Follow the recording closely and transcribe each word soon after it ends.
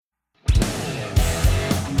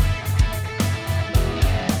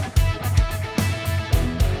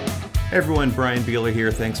Hey everyone, Brian Beeler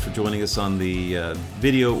here. Thanks for joining us on the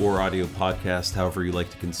video or audio podcast, however you like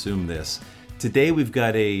to consume this. Today we've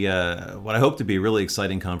got what I hope to be a really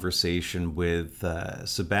exciting conversation with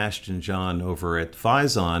Sebastian John over at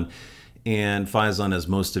Phison. And Phison, as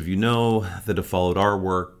most of you know that have followed our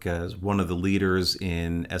work, is one of the leaders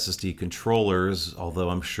in SSD controllers, although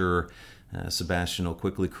I'm sure Sebastian will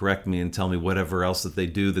quickly correct me and tell me whatever else that they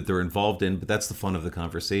do that they're involved in, but that's the fun of the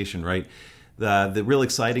conversation, right? The real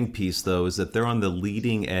exciting piece, though, is that they're on the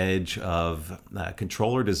leading edge of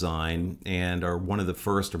controller design and are one of the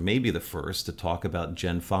first, or maybe the first, to talk about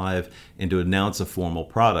Gen 5 and to announce a formal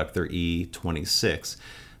product, their E26.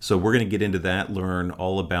 So we're going to get into that, learn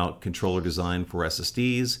all about controller design for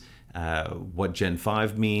SSDs, what Gen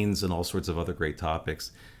 5 means, and all sorts of other great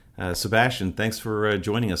topics. Sebastian, thanks for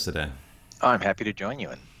joining us today. I'm happy to join you,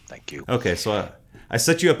 and thank you. Okay, so I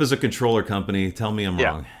set you up as a controller company. Tell me I'm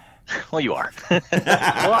wrong. Well, you are.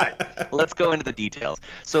 But let's go into the details.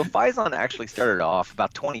 So Phison actually started off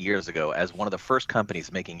about 20 years ago as one of the first companies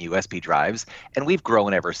making USB drives, and we've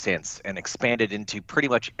grown ever since and expanded into pretty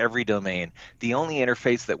much every domain. The only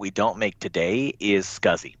interface that we don't make today is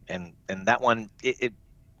SCSI, and that one, it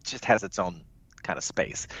just has its own kind of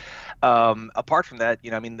space. Apart from that,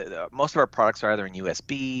 most of our products are either in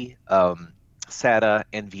USB, SATA,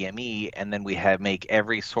 NVMe, and then we make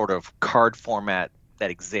every sort of card format that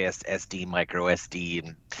exists, SD, micro SD,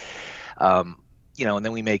 and and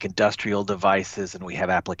then we make industrial devices, and we have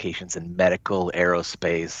applications in medical,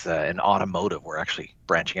 aerospace, and automotive. We're actually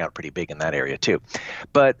branching out pretty big in that area too.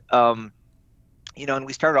 But and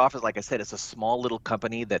we started off as, like I said, as a small little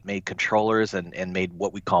company that made controllers and made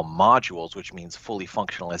what we call modules, which means fully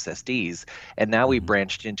functional SSDs. And now we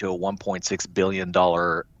branched into a $1.6 billion,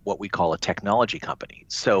 what we call a technology company.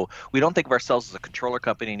 So we don't think of ourselves as a controller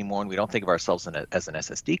company anymore, and we don't think of ourselves as an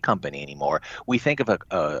SSD company anymore. We think of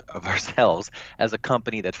ourselves as a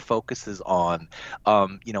company that focuses on,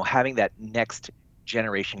 having that next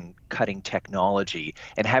generation cutting technology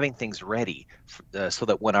and having things ready so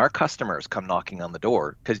that when our customers come knocking on the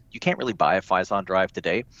door, because you can't really buy a Phison drive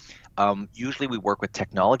today. Usually we work with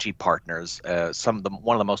technology partners.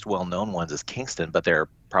 One of the most well-known ones is Kingston, but there are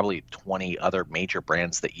probably 20 other major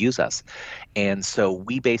brands that use us. And so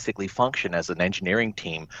we basically function as an engineering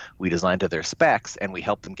team. We design to their specs, and we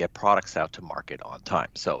help them get products out to market on time.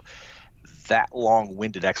 So that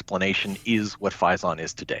long-winded explanation is what Phison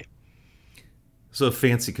is today. So a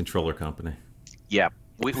fancy controller company. Yeah,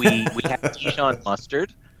 we have Dijon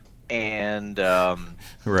mustard and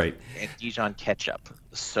right, and Dijon ketchup.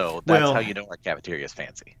 So that's how you know our cafeteria is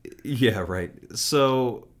fancy. Yeah, right.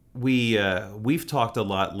 So we've talked a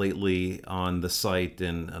lot lately on the site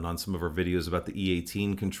and on some of our videos about the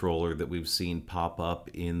E18 controller that we've seen pop up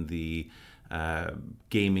in the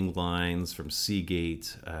gaming lines from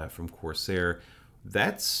Seagate, from Corsair.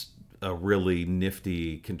 That's a really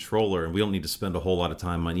nifty controller, and we don't need to spend a whole lot of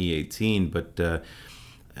time on E18, but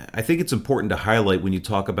I think it's important to highlight when you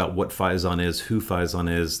talk about what Phison is, who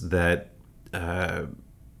Phison is, that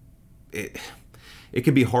it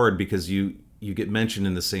can be hard because you get mentioned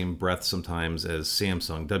in the same breath sometimes as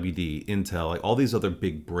Samsung, WD, Intel, like all these other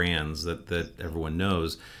big brands that everyone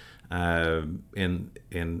knows, and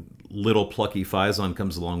little plucky Phison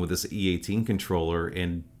comes along with this E18 controller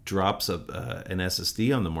and drops an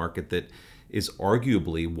SSD on the market that is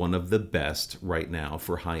arguably one of the best right now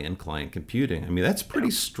for high-end client computing. I mean, that's pretty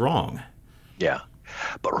strong. Yeah.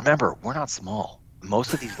 But remember, we're not small.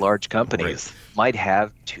 Most of these large companies might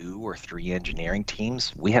have 2 or 3 engineering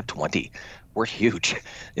teams. We have 20. We're huge.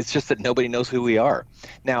 It's just that nobody knows who we are.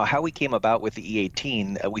 Now, how we came about with the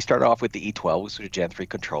E18, we started off with the E12, which was a Gen 3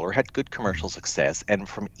 controller, had good commercial success, and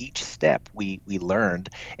from each step we learned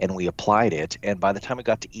and we applied it, and by the time we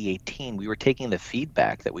got to E18, we were taking the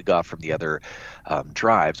feedback that we got from the other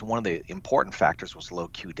drives. One of the important factors was low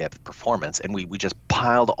Q depth performance, and we just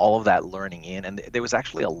piled all of that learning in, and there was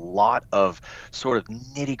actually a lot of sort of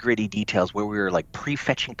nitty-gritty details where we were like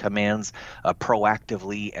prefetching commands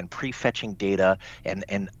proactively and prefetching data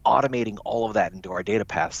and automating all of that into our data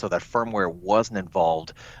path so that firmware wasn't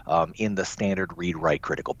involved in the standard read-write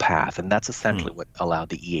critical path. And that's essentially what allowed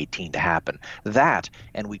the E18 to happen. That,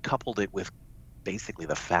 and we coupled it with basically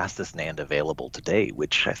the fastest NAND available today,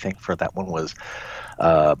 which I think for that one was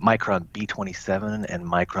Micron B27 and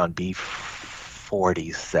Micron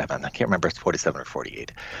B47. I can't remember if it's 47 or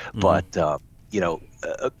 48. But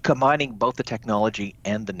combining both the technology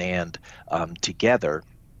and the NAND together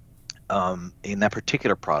in that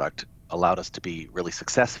particular product allowed us to be really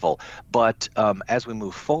successful. But as we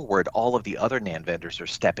move forward, all of the other NAND vendors are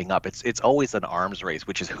stepping up. It's always an arms race,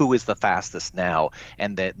 which is who is the fastest now,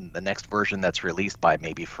 and then the next version that's released by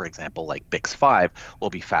maybe, for example, like BiCS5 will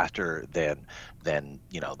be faster than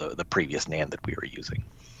the previous NAND that we were using.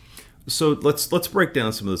 So let's break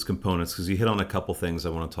down some of those components, because you hit on a couple things I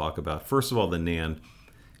want to talk about. First of all, the NAND.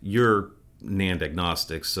 You're NAND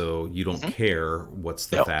agnostic, so you don't care what's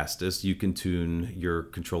the fastest. You can tune your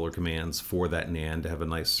controller commands for that NAND to have a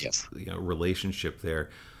nice relationship there.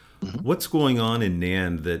 What's going on in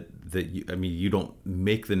NAND that you don't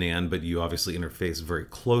make the NAND, but you obviously interface very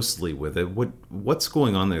closely with it. What's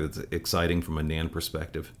going on there that's exciting from a NAND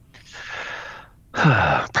perspective?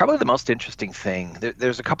 Probably the most interesting thing,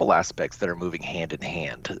 there's a couple aspects that are moving hand in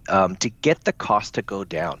hand. To get the cost to go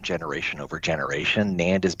down generation over generation,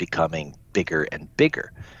 NAND is becoming bigger and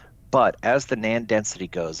bigger. But as the NAND density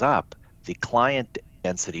goes up, the client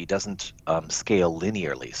density doesn't scale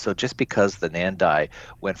linearly. So just because the NAND die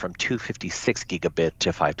went from 256 gigabit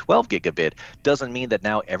to 512 gigabit doesn't mean that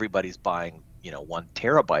now everybody's buying 1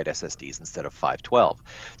 terabyte SSDs instead of 512.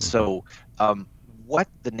 So what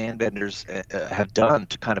the NAND vendors have done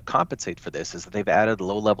to kind of compensate for this is that they've added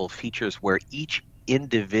low-level features where each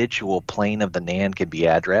individual plane of the NAND can be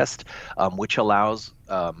addressed, which allows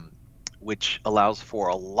for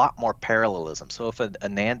a lot more parallelism. So if a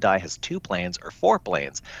NAND die has 2 planes or 4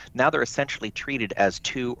 planes, now they're essentially treated as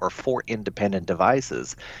 2 or 4 independent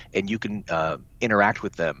devices, and you can interact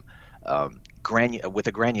with them with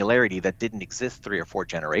a granularity that didn't exist 3 or 4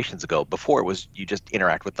 generations ago. Before, it was you just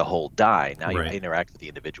interact with the whole die. Now you interact with the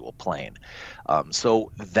individual plane.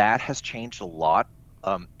 So that has changed a lot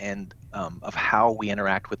of how we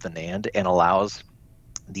interact with the NAND, and allows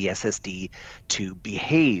the SSD to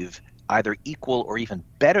behave either equal or even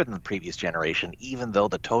better than the previous generation, even though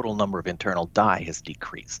the total number of internal die has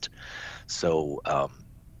decreased. So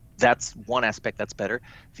that's one aspect that's better.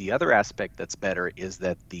 The other aspect that's better is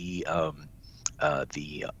that the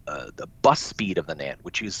bus speed of the NAND,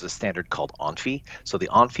 which uses a standard called ONFI. So the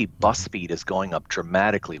ONFI bus speed is going up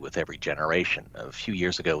dramatically with every generation. A few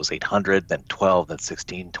years ago it was 800, then 12, then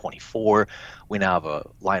 16, 24. We now have a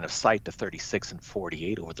line of sight to 36 and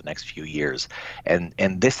 48 over the next few years. And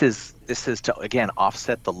this is to, again,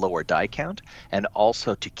 offset the lower die count, and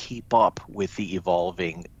also to keep up with the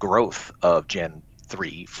evolving growth of Gen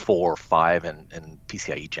 3, 4, 5, and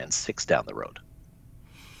PCIe Gen 6 down the road.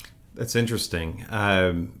 That's interesting.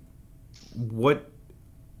 So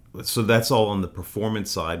that's all on the performance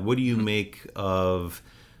side. What do you make of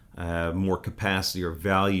more capacity or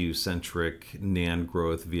value-centric NAND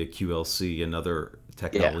growth via QLC and other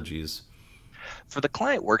technologies? For the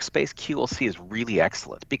client workspace, QLC is really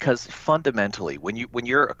excellent, because fundamentally, when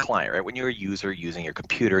you're a client, right, when you're a user using your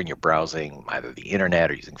computer and you're browsing either the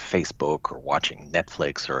internet or using Facebook or watching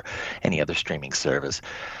Netflix or any other streaming service,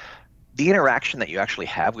 the interaction that you actually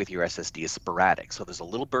have with your SSD is sporadic. So there's a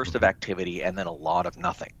little burst of activity and then a lot of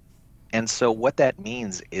nothing. And so what that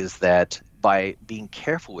means is that by being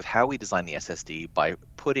careful with how we design the SSD, by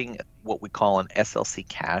putting what we call an SLC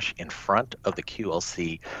cache in front of the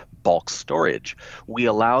QLC bulk storage, we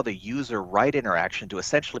allow the user write interaction to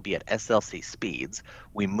essentially be at SLC speeds.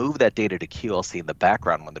 We move that data to QLC in the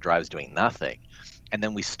background when the drive is doing nothing, and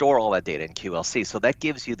then we store all that data in QLC. So that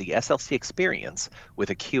gives you the SLC experience with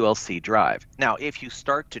a QLC drive. Now, if you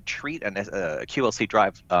start to treat a QLC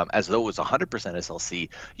drive as though it was 100% SLC,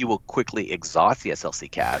 you will quickly exhaust the SLC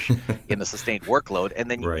cache in the sustained workload, and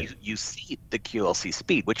then you see the QLC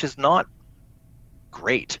speed, which is not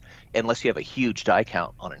great unless you have a huge die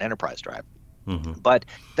count on an enterprise drive. But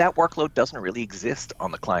that workload doesn't really exist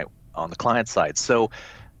on the client side. So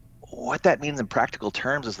what that means in practical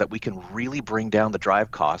terms is that we can really bring down the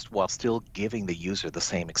drive cost while still giving the user the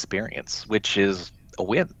same experience, which is a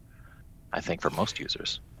win, I think, for most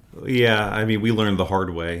users. Yeah, I mean, we learned the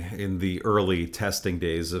hard way in the early testing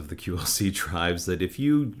days of the QLC drives that if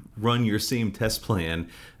you run your same test plan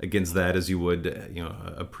against that as you would,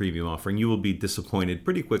 a premium offering, you will be disappointed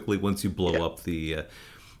pretty quickly once you blow up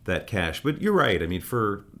that cache. But you're right. I mean,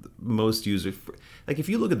 for most users, like if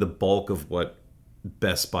you look at the bulk of what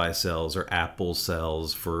Best Buy sells or Apple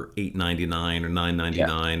sells for $8.99 or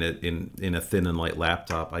 $9.99 in a thin and light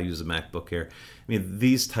laptop. I use a MacBook Air. I mean,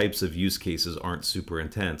 these types of use cases aren't super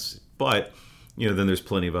intense, but then there's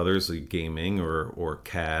plenty of others like gaming or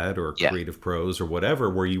CAD or Creative Pros or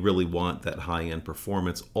whatever, where you really want that high-end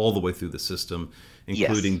performance all the way through the system,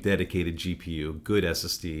 including dedicated GPU, good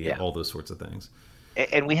SSD, all those sorts of things.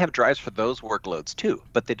 And we have drives for those workloads too,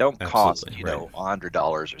 but they don't cost $100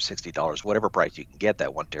 or $60, whatever price you can get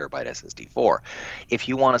that 1 terabyte SSD for. If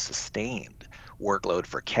you want a sustained workload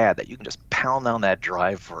for CAD that you can just pound down that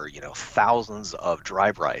drive for, thousands of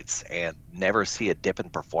drive writes and never see a dip in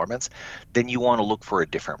performance, then you want to look for a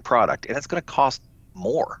different product. And it's going to cost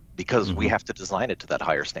more because we have to design it to that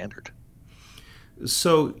higher standard.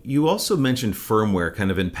 So you also mentioned firmware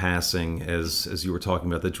kind of in passing as you were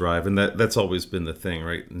talking about the drive, and that's always been the thing,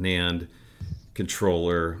 right? NAND,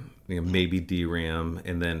 controller, maybe DRAM,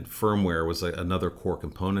 and then firmware was another core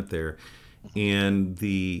component there. And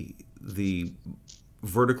the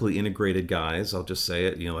vertically integrated guys, I'll just say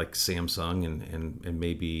it, like Samsung and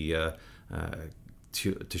maybe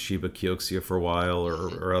Toshiba Kioxia for a while,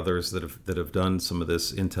 or others that have done some of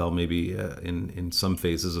this, Intel maybe in some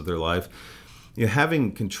phases of their life.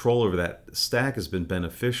 Having control over that stack has been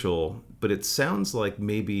beneficial, but it sounds like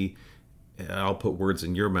maybe, I'll put words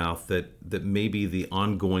in your mouth, that maybe the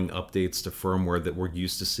ongoing updates to firmware that we're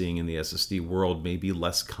used to seeing in the SSD world may be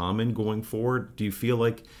less common going forward. Do you feel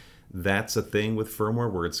like that's a thing with firmware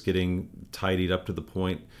where it's getting tidied up to the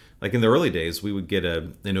point? Like in the early days, we would get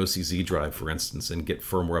an OCZ drive, for instance, and get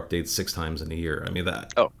firmware updates 6 times in a year. I mean,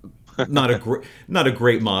 that... Oh. not a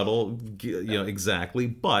great model, exactly,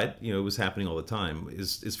 but it was happening all the time.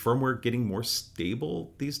 Is firmware getting more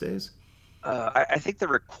stable these days? I think the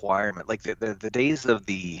requirement, like the days of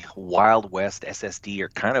the Wild West SSD are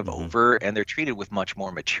kind of over, and they're treated with much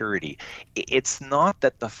more maturity. It's not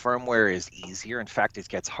that the firmware is easier. In fact, it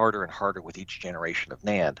gets harder and harder with each generation of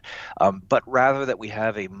NAND, but rather that we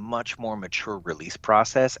have a much more mature release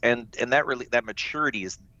process, and that maturity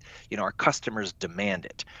is, our customers demand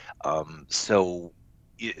it.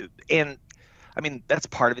 That's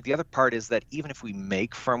part of it. The other part is that even if we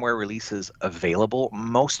make firmware releases available,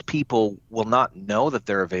 most people will not know that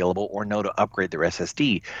they're available or know to upgrade their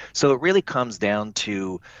SSD. So it really comes down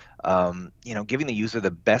to giving the user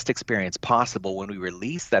the best experience possible. When we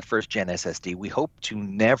release that first gen SSD, we hope to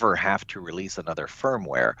never have to release another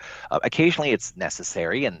firmware. Occasionally it's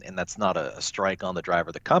necessary, and that's not a strike on the driver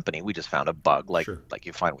of the company. We just found a bug like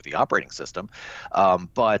you find with the operating system.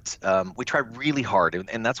 But we try really hard,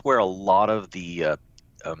 and that's where a lot of the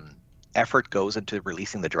effort goes into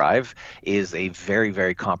releasing the drive, is a very,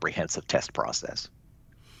 very comprehensive test process.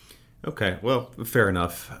 Okay, well, fair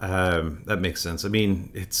enough. That makes sense. I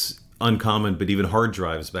mean, it's uncommon, but even hard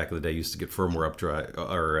drives back in the day used to get firmware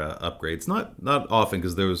upgrades. Not often,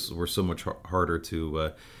 because those were so much harder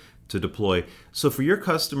to deploy. So for your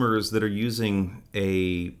customers that are using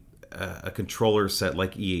a controller set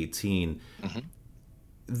like E18,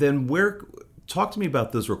 then talk to me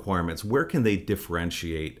about those requirements. Where can they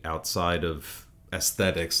differentiate outside of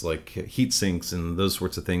aesthetics like heat sinks and those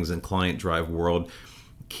sorts of things in client drive world?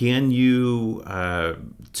 Can you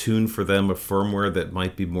tune for them a firmware that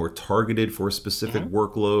might be more targeted for a specific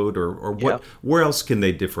workload, or what? Yep. Where else can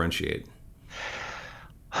they differentiate?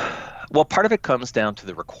 Well, part of it comes down to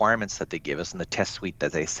the requirements that they give us and the test suite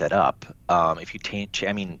that they set up. If you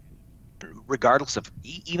regardless of,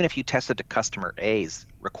 even if you tested to customer A's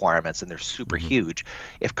requirements and they're super huge,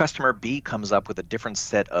 if customer B comes up with a different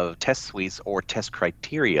set of test suites or test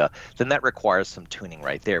criteria, then that requires some tuning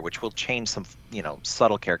right there, which will change some,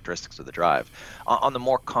 subtle characteristics of the drive. On the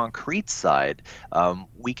more concrete side,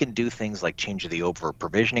 we can do things like change the over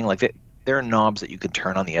provisioning. Like there are knobs that you can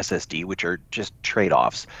turn on the SSD, which are just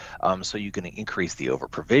trade-offs. So you can increase the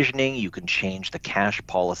over-provisioning. You can change the cache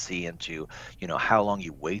policy into, how long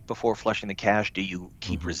you wait before flushing the cache. Do you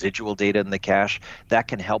keep residual data in the cache? That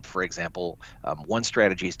can help. For example, one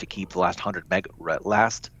strategy is to keep the last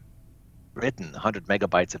written 100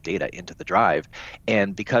 megabytes of data into the drive,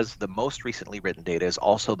 and because the most recently written data is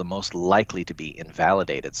also the most likely to be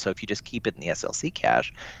invalidated. So if you just keep it in the SLC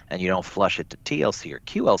cache and you don't flush it to TLC or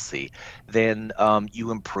QLC, then you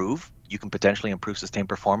can potentially improve sustained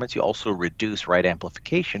performance. You also reduce write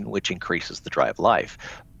amplification, which increases the drive life.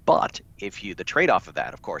 But the trade-off of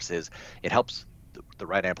that, of course, is it helps the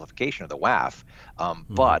write amplification, or the WAF.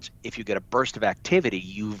 But if you get a burst of activity,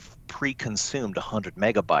 you've pre-consumed 100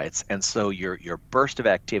 megabytes, and so your burst of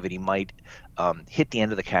activity might hit the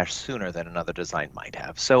end of the cache sooner than another design might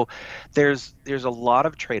have. So there's a lot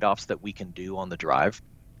of trade-offs that we can do on the drive.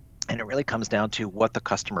 And it really comes down to what the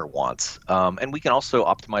customer wants. And we can also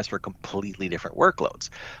optimize for completely different workloads.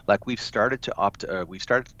 Like we've started to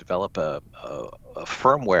develop a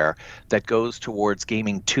firmware that goes towards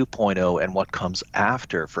gaming 2.0 and what comes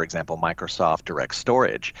after, for example, Microsoft Direct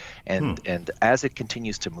Storage. And as it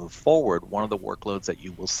continues to move forward, one of the workloads that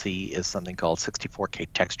you will see is something called 64K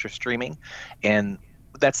texture streaming. And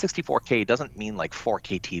that 64K doesn't mean like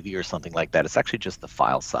 4K TV or something like that. It's actually just the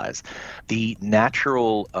file size. The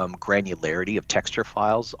natural granularity of texture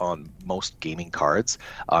files on most gaming cards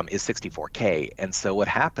is 64K. And so what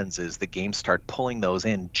happens is the games start pulling those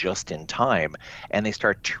in just in time, and they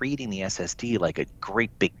start treating the SSD like a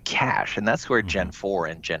great big cache. And that's where Gen 4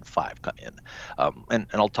 and Gen 5 come in. And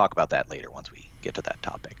I'll talk about that later once we get to that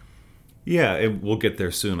topic. Yeah, we'll get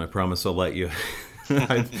there soon. I promise I'll let you.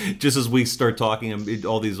 Just as we start talking,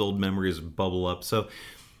 all these old memories bubble up. So,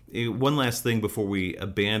 one last thing before we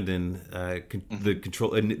abandon the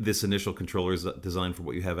control, this initial controller design for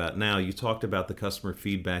what you have out now. You talked about the customer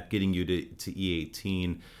feedback getting you to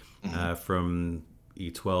E18 from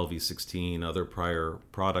E12, E16, other prior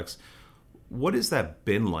products. What has that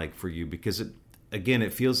been like for you? Because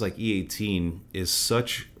it feels like E18 is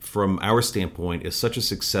such, from our standpoint, is such a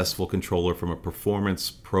successful controller from a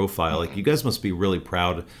performance profile. Like, you guys must be really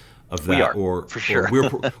proud of that. We are, for sure.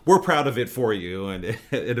 Or we're proud of it for you, and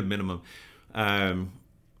at a minimum.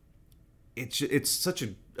 It's such a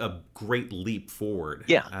great leap forward.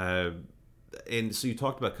 Yeah. And so you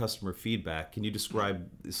talked about customer feedback. Can you describe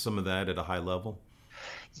some of that at a high level?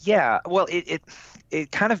 Yeah, well, it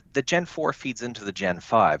kind of, the Gen 4 feeds into the Gen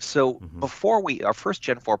 5. So before our first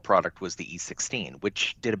Gen 4 product was the E16,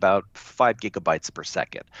 which did about 5 gigabytes per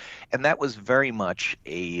second, and that was very much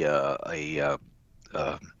a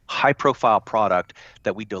high-profile product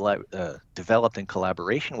that we developed in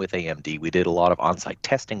collaboration with AMD. We did a lot of on-site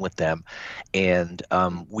testing with them, and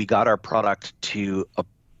we got our product to,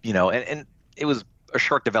 and it was a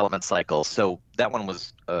short development cycle. So that one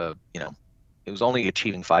was, it was only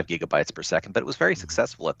achieving 5 gigabytes per second, but it was very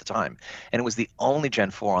successful at the time. And it was the only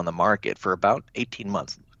Gen 4 on the market for about 18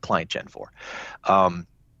 months, client Gen 4.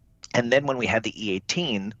 And then when we had the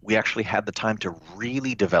E18, we actually had the time to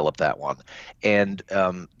really develop that one. And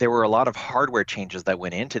there were a lot of hardware changes that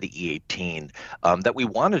went into the E18 that we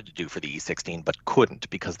wanted to do for the E16, but couldn't,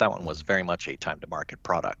 because that one was very much a time-to-market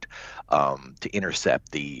product to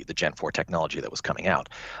intercept the Gen 4 technology that was coming out.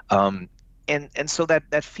 And so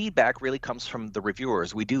that feedback really comes from the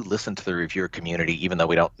reviewers. We do listen to the reviewer community, even though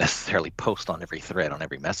we don't necessarily post on every thread, on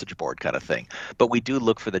every message board kind of thing. But we do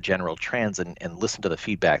look for the general trends and listen to the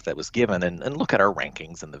feedback that was given and look at our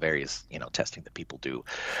rankings and the various, testing that people do.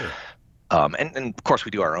 Sure. And of course,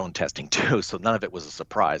 we do our own testing too, so none of it was a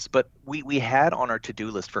surprise. But we had on our to-do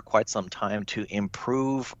list for quite some time to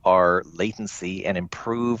improve our latency and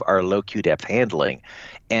improve our low QDepth handling.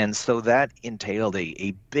 And so that entailed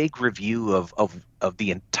a big review of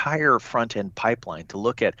the entire front-end pipeline to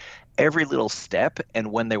look at every little step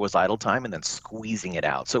and when there was idle time, and then squeezing it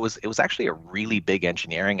out. So it was actually a really big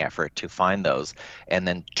engineering effort to find those and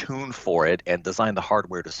then tune for it and design the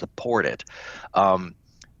hardware to support it.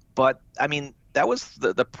 But I mean, that was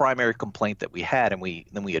the primary complaint that we had, and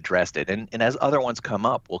then we addressed it. And as other ones come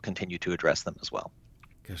up, we'll continue to address them as well.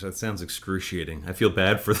 Gosh, that sounds excruciating. I feel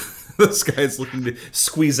bad for those guys looking to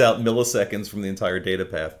squeeze out milliseconds from the entire data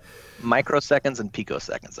path. Microseconds and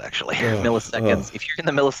picoseconds, actually. Milliseconds. If you're in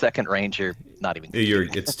the millisecond range, you're not even.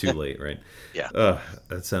 It's too late, right? Yeah.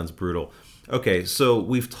 That sounds brutal. Okay, so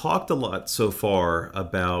we've talked a lot so far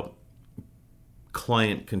about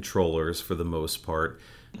client controllers for the most part.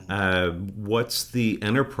 What's the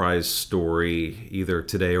enterprise story, either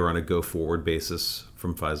today or on a go-forward basis,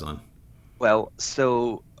 from Phison? Well,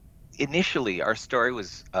 so initially our story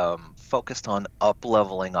was focused on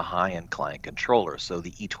up-leveling a high-end client controller. So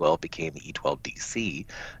the E12 became the E12 DC.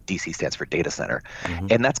 DC stands for data center.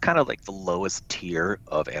 And that's kind of like the lowest tier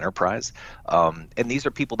of enterprise. And these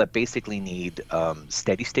are people that basically need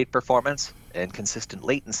steady state performance and consistent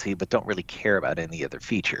latency, but don't really care about any other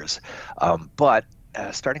features. But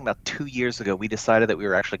starting about 2 years ago, we decided that we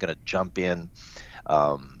were actually going to jump in,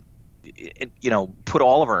 put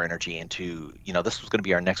all of our energy into, this was going to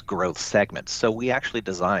be our next growth segment. So we actually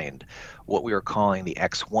designed what we were calling the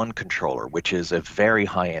X1 controller, which is a very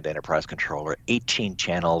high-end enterprise controller, 18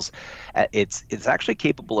 channels. It's actually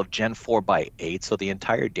capable of Gen 4 by 8, so the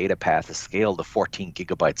entire data path is scaled to 14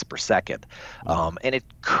 gigabytes per second. And it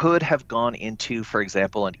could have gone into, for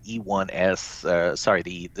example, an E1S,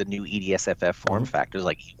 the new EDSFF form factors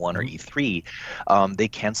like E1 or E3. They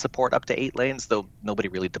can support up to 8 lanes, though nobody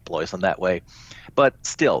really deploys them that way. But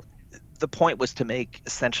still, the point was to make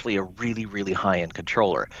essentially a really, really high-end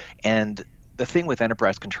controller. And the thing with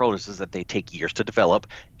enterprise controllers is that they take years to develop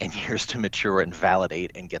and years to mature and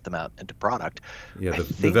validate and get them out into product. Yeah,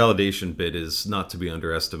 the validation bit is not to be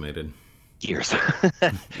underestimated. Years.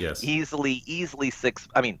 Yes. Easily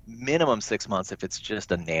minimum 6 months if it's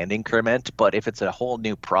just a NAND increment. But if it's a whole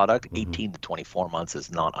new product, 18 to 24 months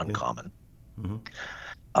is not uncommon.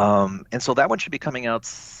 And so that one should be coming out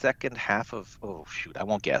second half of, oh shoot, I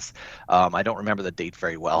won't guess. I don't remember the date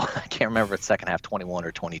very well. I can't remember if it's second half 21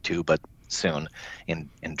 or 22, but soon in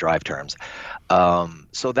drive terms.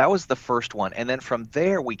 So that was the first one. And then from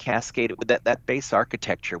there, we cascaded with that base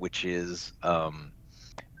architecture, which is a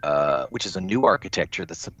new architecture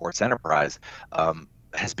that supports enterprise,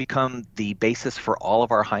 has become the basis for all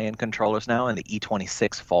of our high-end controllers now, and the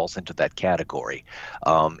E26 falls into that category.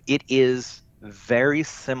 It is very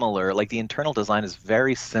similar, like the internal design is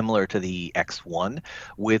very similar to the X1,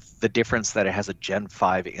 with the difference that it has a Gen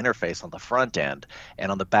 5 interface on the front end,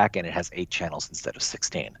 and on the back end it has 8 channels instead of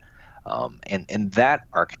 16. And that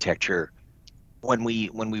architecture, when we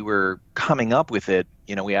were coming up with it,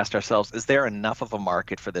 we asked ourselves, is there enough of a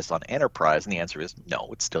market for this on enterprise? And the answer is no,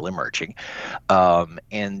 it's still emerging.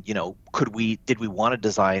 And did we want to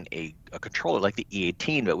design a controller like the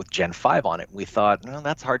E18 but with Gen 5 on it? And we thought, no,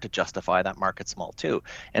 that's hard to justify. That market's small too.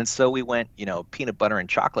 And so we went, peanut butter and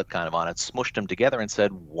chocolate kind of on it, smushed them together and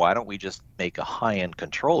said, why don't we just make a high-end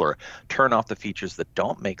controller, turn off the features that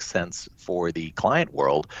don't make sense for the client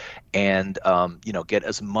world, and get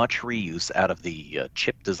as much reuse out of the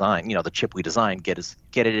chip design, the chip we designed, get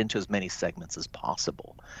it into as many segments as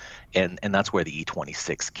possible. And that's where the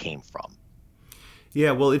E26 came from.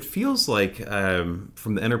 Yeah, well, it feels like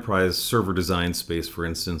from the enterprise server design space, for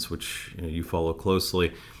instance, which you follow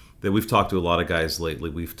closely, that we've talked to a lot of guys lately.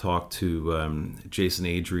 We've talked to Jason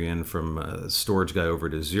Adrian from Storage Guy over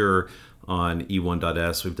at Azure on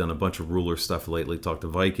E1.S. We've done a bunch of ruler stuff lately. Talked to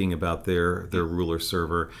Viking about their ruler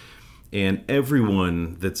server. And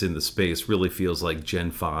everyone that's in the space really feels like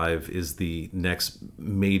Gen 5 is the next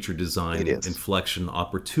major design inflection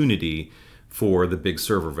opportunity for the big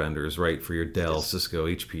server vendors, right? For your Dell, Cisco,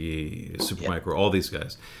 HPE, Supermicro, all these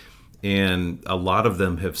guys. And a lot of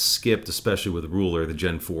them have skipped, especially with Ruler, the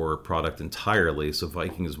Gen 4 product entirely. So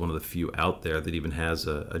Viking is one of the few out there that even has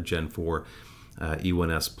a Gen 4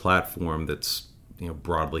 E1S platform that's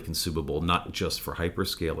broadly consumable, not just for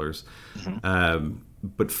hyperscalers. Mm-hmm.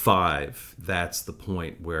 But 5, that's the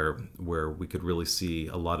point where we could really see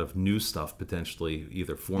a lot of new stuff, potentially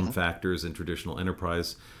either form factors in traditional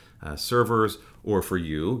enterprise servers, or for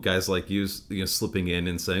you guys like you slipping in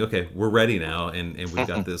and saying, okay, we're ready now, and we've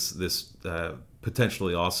got this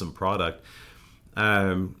potentially awesome product.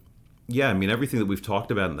 Everything that we've talked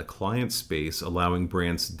about in the client space, allowing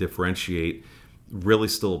brands to differentiate, really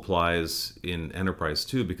still applies in enterprise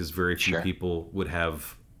too, because very few people would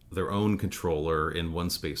have their own controller in one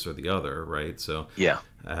space or the other, right? So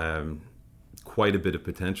quite a bit of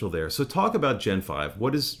potential there. So talk about Gen 5.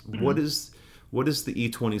 What is the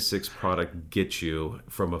E26 product get you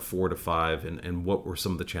from a 4 to 5, and what were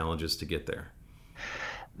some of the challenges to get there?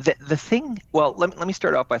 The thing, well, let me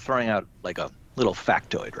start off by throwing out like a little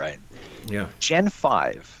factoid, right? Yeah. Gen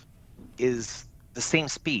 5 is the same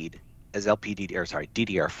speed as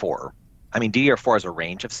DDR4. I mean, DDR4 has a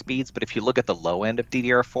range of speeds, but if you look at the low end of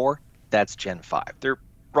DDR4, that's Gen 5. They're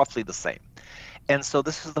roughly the same. And so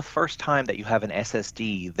this is the first time that you have an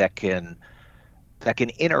SSD that can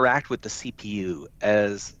interact with the CPU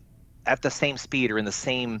as at the same speed or in the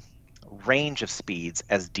same range of speeds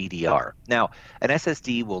as DDR. Now, an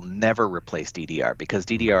SSD will never replace DDR because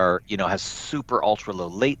DDR, has super ultra low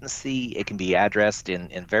latency. It can be addressed in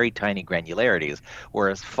very tiny granularities,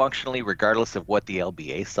 whereas functionally, regardless of what the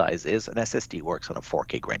LBA size is, an SSD works on a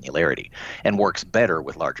 4K granularity and works better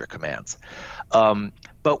with larger commands.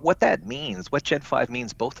 But what that means, what Gen 5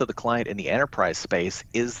 means both to the client and the enterprise space,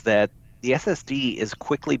 is that the SSD is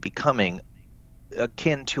quickly becoming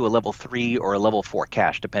akin to a level 3 or a level 4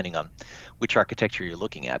 cache, depending on which architecture you're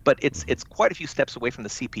looking at. But it's quite a few steps away from the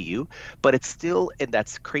CPU, but it's still in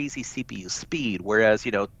that crazy CPU speed. Whereas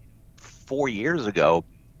 4 years ago,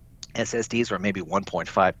 SSDs were maybe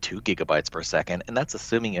 1.52 gigabytes per second, and that's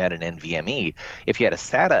assuming you had an NVMe. If you had a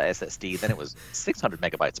SATA SSD, then it was 600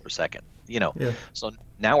 megabytes per second. So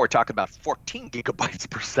now we're talking about 14 gigabytes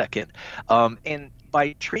per second. And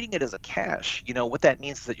by treating it as a cache, what that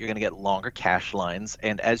means is that you're going to get longer cache lines.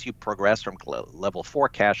 And as you progress from level 4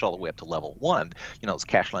 cache all the way up to level 1, those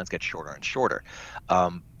cache lines get shorter and shorter.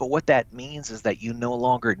 But what that means is that you no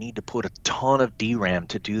longer need to put a ton of DRAM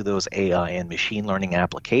to do those AI and machine learning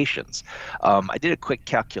applications. I did a quick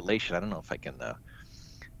calculation. I don't know if I can.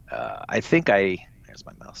 There's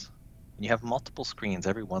my mouse. When you have multiple screens,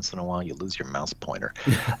 every once in a while you lose your mouse pointer.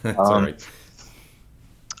 That's all right.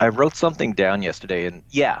 I wrote something down yesterday, and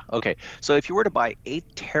so if you were to buy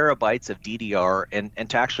 8 terabytes of DDR and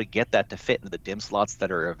to actually get that to fit into the DIMM slots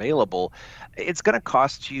that are available, it's going to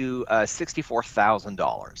cost you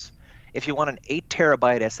 $64,000. If you want an 8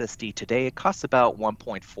 terabyte SSD today, it costs about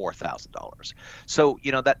 $1,400. So,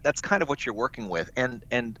 that's kind of what you're working with.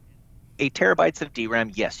 And 8 terabytes of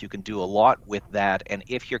DRAM, yes, you can do a lot with that. And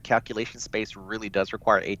if your calculation space really does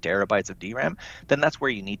require 8 terabytes of DRAM, then that's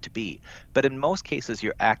where you need to be. But in most cases,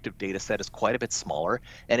 your active data set is quite a bit smaller.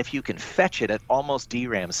 And if you can fetch it at almost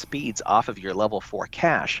DRAM speeds off of your level 4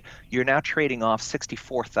 cache, you're now trading off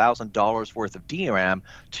 $64,000 worth of DRAM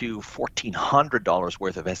to $1,400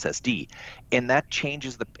 worth of SSD. And that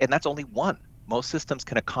changes and that's only one. Most systems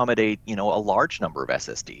can accommodate, a large number of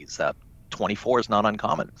SSDs. 24 is not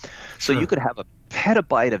uncommon. So you could have a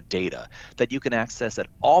petabyte of data that you can access at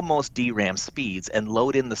almost DRAM speeds and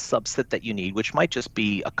load in the subset that you need, which might just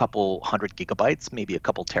be a couple hundred gigabytes, maybe a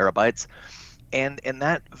couple terabytes. And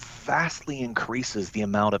that vastly increases the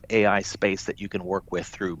amount of AI space that you can work with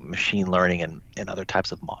through machine learning and other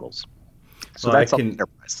types of models. So well, that's on the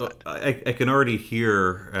enterprise side. I can already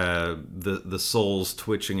hear the souls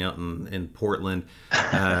twitching out in Portland.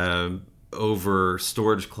 Over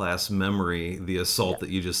storage class memory, the assault that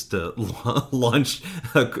you just launched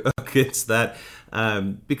against that,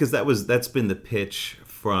 because that's been the pitch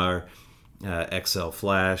for XL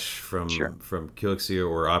Flash from Kioxia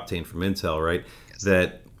or Optane from Intel, right? Yes.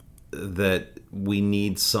 That we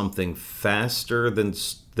need something faster than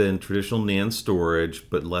traditional NAND storage,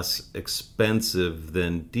 but less expensive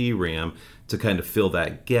than DRAM to kind of fill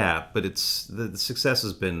that gap. But the success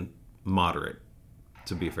has been moderate,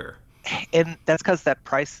 to be fair. And that's because that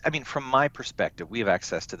price, from my perspective, we have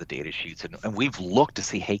access to the data sheets and we've looked to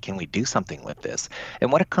see, hey, can we do something with this?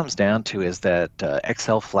 And what it comes down to is that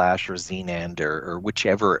XL Flash or ZNAND or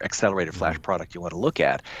whichever accelerated flash product you want to look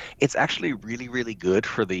at, it's actually really, really good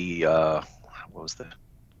for the,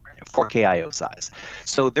 4K IO size.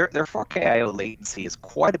 So their 4K IO latency is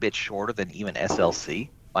quite a bit shorter than even SLC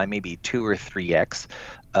by maybe 2 or 3x.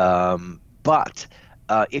 But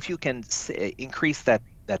if you can increase that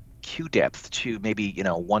queue depth to maybe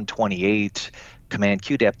 128 command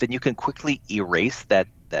queue depth, then you can quickly erase that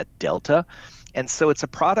delta. And so it's a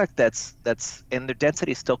product that's and the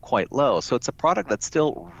density is still quite low. So it's a product that's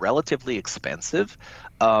still relatively expensive.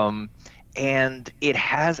 And it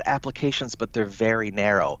has applications, but they're very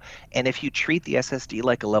narrow. And if you treat the SSD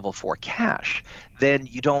like a level 4 cache, then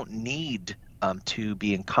you don't need to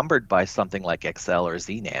be encumbered by something like XL or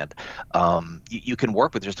ZNAND. You can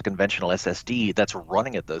work with just a conventional SSD that's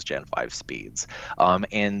running at those Gen 5 speeds,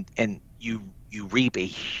 and you reap a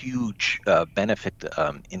huge benefit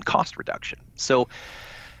in cost reduction. So,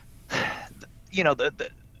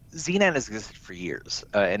 the ZNAND has existed for years,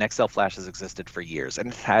 and XL Flash has existed for years, and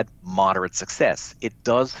it's had moderate success. It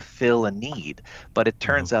does fill a need, but it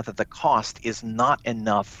turns out that the cost is not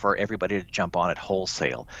enough for everybody to jump on it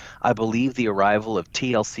wholesale. I believe the arrival of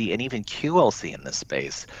TLC and even QLC in this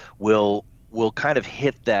space will kind of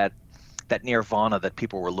hit that nirvana that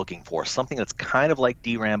people were looking for, something that's kind of like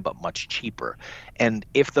DRAM but much cheaper. And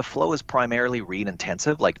if the flow is primarily read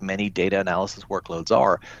intensive, like many data analysis workloads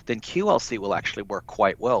are, then QLC will actually work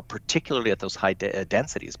quite well, particularly at those high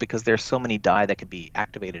densities, because there's so many die that can be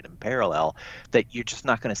activated in parallel that you're just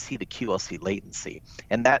not going to see the QLC latency.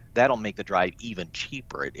 And that'll make the drive even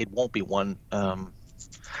cheaper. It won't be one, I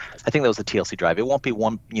think that was the TLC drive. It won't be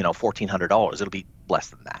 $1,400. It'll be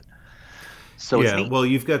less than that. So yeah, well,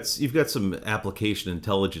 you've got some application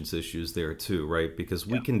intelligence issues there too, right? Because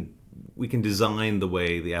we can design the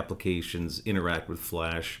way the applications interact with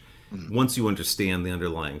Flash once you understand the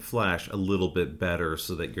underlying Flash a little bit better,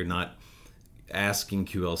 so that you're not asking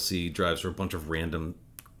QLC drives for a bunch of random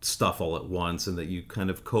stuff all at once, and that you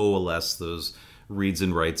kind of coalesce those reads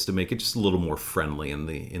and writes to make it just a little more friendly in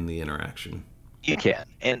the interaction. You can,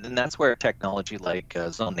 and that's where technology like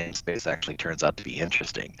Zone Namespace actually turns out to be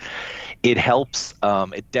interesting. It helps.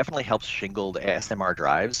 It definitely helps shingled SMR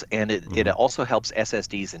drives, and it also helps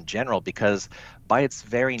SSDs in general, because by its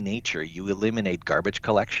very nature, you eliminate garbage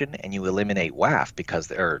collection and you eliminate WAF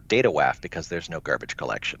data WAF because there's no garbage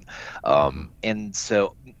collection. And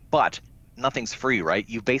so, but nothing's free, right?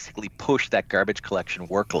 You basically push that garbage collection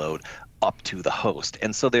workload up to the host.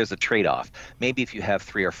 And so there's a trade-off. Maybe if you have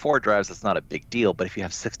 3 or 4 drives, that's not a big deal. But if you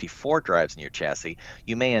have 64 drives in your chassis,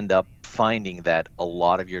 you may end up finding that a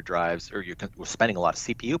lot of your drives, or you're spending a lot of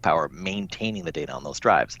CPU power maintaining the data on those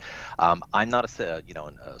drives. I'm not a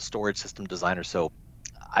storage system designer, so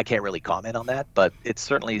I can't really comment on that. But it's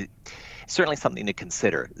certainly something to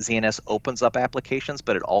consider. ZNS opens up applications,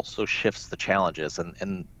 but it also shifts the challenges.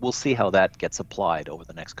 And we'll see how that gets applied over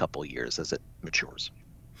the next couple of years as it matures.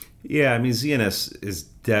 Yeah, I mean, ZNS is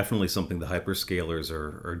definitely something the hyperscalers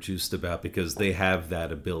are juiced about, because they have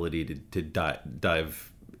that ability to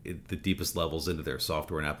dive the deepest levels into their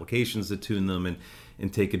software and applications to tune them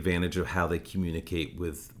and take advantage of how they communicate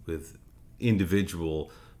with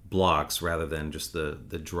individual blocks rather than just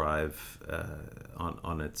the drive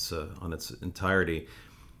on its entirety.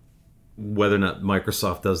 Whether or not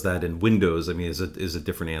Microsoft does that in Windows, I mean, is a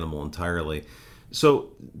different animal entirely.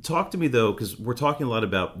 So talk to me, though, because we're talking a lot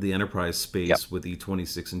about the enterprise space with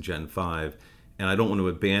E26 and Gen 5, and I don't want to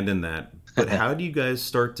abandon that. But how do you guys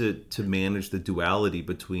start to manage the duality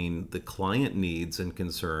between the client needs and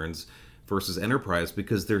concerns versus enterprise?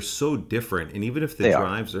 Because they're so different, and even if the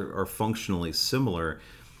drives are functionally similar,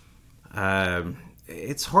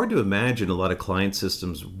 it's hard to imagine a lot of client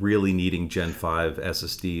systems really needing Gen 5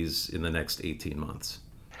 SSDs in the next 18 months.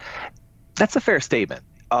 That's a fair statement.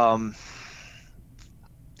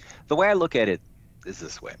 The way I look at it is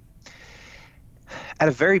this way. At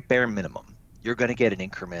a very bare minimum, you're going to get an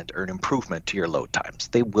increment or an improvement to your load times.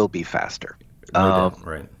 They will be faster.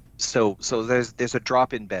 Right. So there's a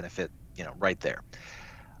drop-in benefit, right there.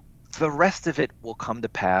 The rest of it will come to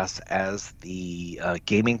pass as the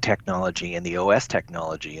gaming technology and the OS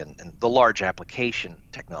technology and the large application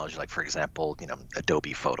technology, like, for example,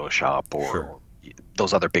 Adobe Photoshop or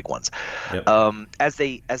those other big ones, as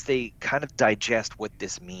they kind of digest what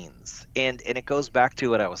this means. And it goes back to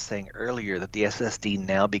what I was saying earlier, that the SSD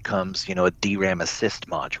now becomes, a DRAM assist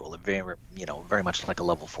module, very much like a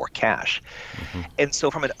level 4 cache. Mm-hmm. And so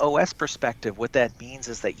from an OS perspective, what that means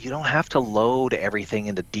is that you don't have to load everything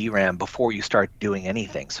into DRAM before you start doing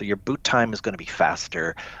anything. So your boot time is going to be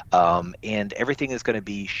faster, and everything is going to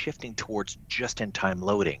be shifting towards just-in-time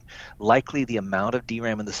loading. Likely the amount of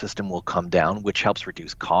DRAM in the system will come down, which helps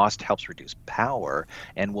reduce cost, helps reduce power,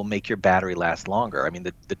 and will make your battery last longer. I mean,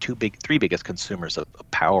 the three biggest consumers of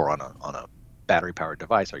power on a battery-powered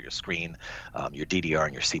device are your screen, your DDR,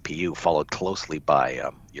 and your CPU, followed closely by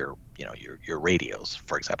your radios,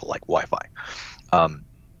 for example, like Wi-Fi,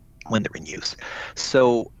 when they're in use.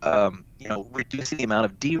 So reducing the amount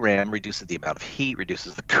of DRAM reduces the amount of heat,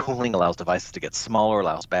 reduces the cooling, allows devices to get smaller,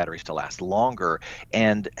 allows batteries to last longer,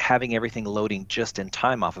 and having everything loading just in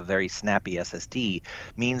time off a very snappy SSD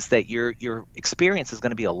means that your experience is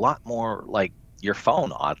going to be a lot more like your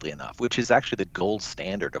phone, oddly enough, which is actually the gold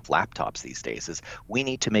standard of laptops these days. Is we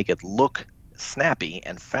need to make it look snappy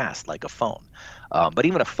and fast like a phone. But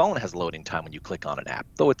even a phone has loading time when you click on an app,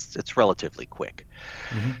 though it's relatively quick.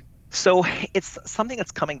 Mm-hmm. So it's something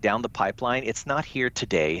that's coming down the pipeline. It's not here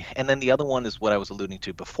today. And then the other one is what I was alluding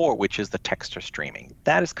to before, which is the texture streaming.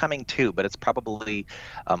 That is coming too, but it's probably,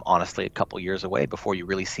 honestly, a couple years away before you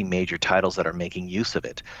really see major titles that are making use of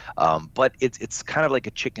it. But it's kind of like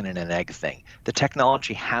a chicken and an egg thing. The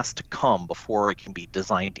technology has to come before it can be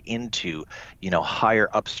designed into, higher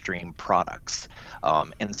upstream products.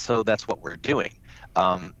 And so that's what we're doing.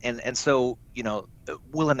 And so,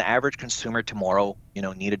 will an average consumer tomorrow,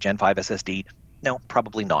 need a Gen 5 SSD? No,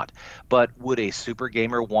 probably not. But would a super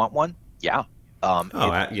gamer want one? Yeah.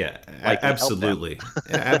 Absolutely.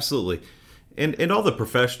 Absolutely. And all the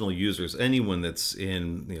professional users, anyone that's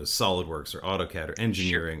in SolidWorks or AutoCAD or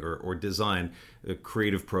engineering or design,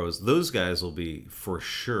 creative pros, those guys will be for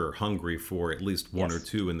sure hungry for at least one or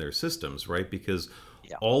two in their systems, right? Because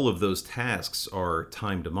all of those tasks are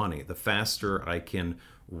time to money. The faster I can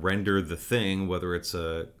render the thing, whether it's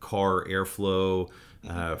a car airflow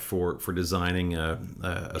for designing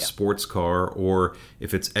a sports car, or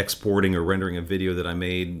if it's exporting or rendering a video that I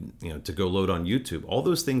made to go load on YouTube, all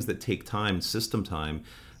those things that take time, system time,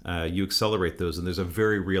 you accelerate those, and there's a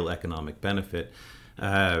very real economic benefit.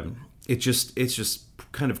 It's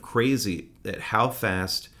just kind of crazy at how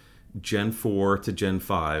fast Gen 4 to Gen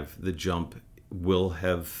 5 the jump will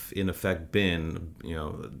have in effect been,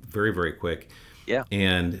 very, very quick. Yeah.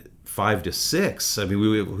 And 5 to 6, I mean,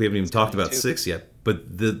 we haven't even talked about 6 yet,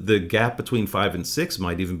 but the gap between 5 and 6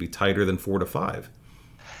 might even be tighter than 4 to 5.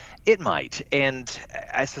 It might. And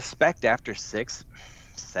I suspect after 6,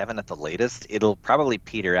 7 at the latest, it'll probably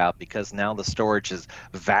peter out, because now the storage is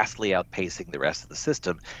vastly outpacing the rest of the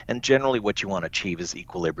system. And generally what you want to achieve is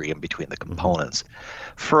equilibrium between the components.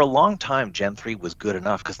 Mm-hmm. For a long time, Gen 3 was good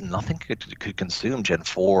enough because nothing could consume Gen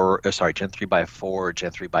 3 by 4 or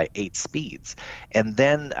Gen 3 by 8 speeds. And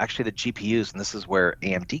then actually the GPUs, and this is where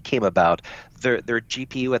AMD came about, their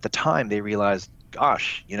GPU at the time, they realized,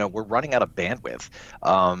 gosh, we're running out of bandwidth.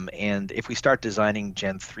 And if we start designing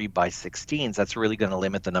Gen 3 by 16s, that's really going to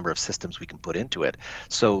limit the number of systems we can put into it.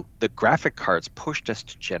 So the graphic cards pushed us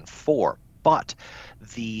to Gen 4. But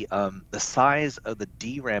the size of the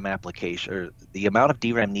DRAM application, or the amount of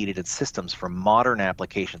DRAM needed in systems for modern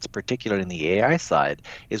applications, particularly in the AI side,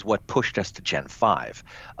 is what pushed us to Gen 5.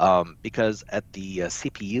 Because at the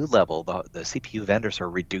CPU level, the CPU vendors are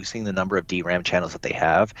reducing the number of DRAM channels that they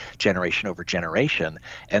have, generation over generation,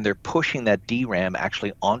 and they're pushing that DRAM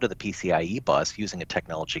actually onto the PCIe bus using a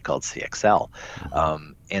technology called CXL.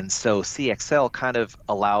 And so CXL kind of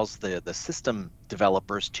allows the system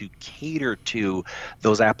developers to cater to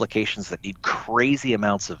those applications that need crazy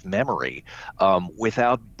amounts of memory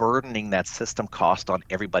without burdening that system cost on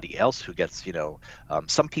everybody else who gets,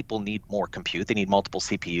 some people need more compute, they need multiple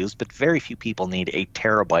CPUs, but very few people need 8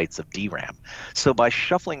 terabytes of DRAM. So by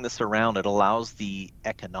shuffling this around, it allows the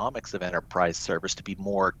economics of enterprise servers to be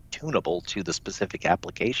more tunable to the specific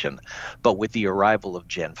application. But with the arrival of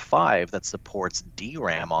Gen 5 that supports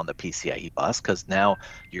DRAM on the PCIe bus, because now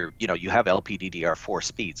you have LPDDR4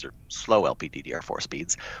 speeds, or slow LPDDR4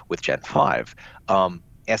 speeds with Gen 5,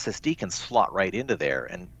 SSD can slot right into there,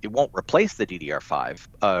 and it won't replace the DDR5,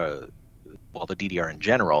 the DDR in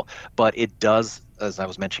general, but it does, as I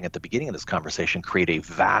was mentioning at the beginning of this conversation, create a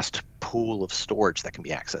vast pool of storage that can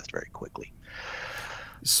be accessed very quickly.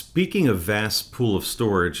 Speaking of vast pool of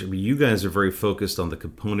storage, I mean, you guys are very focused on the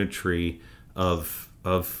componentry of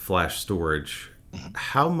flash storage.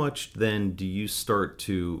 How much then do you start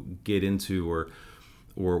to get into, or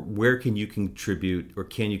where can you contribute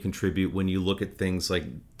when you look at things like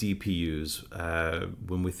DPUs?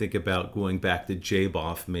 When we think about going back to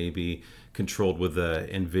JBOF, maybe controlled with a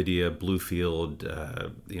NVIDIA Bluefield,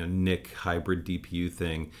 NIC hybrid DPU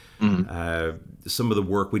thing. Some of the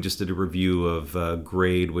work, we just did a review of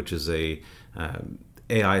Grade, which is a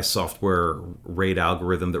AI software RAID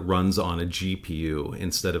algorithm that runs on a GPU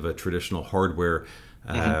instead of a traditional hardware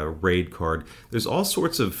RAID card. There's all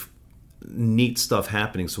sorts of neat stuff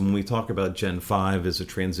happening. So when we talk about Gen 5 as a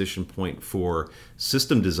transition point for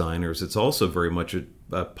system designers, it's also very much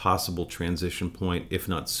a possible transition point, if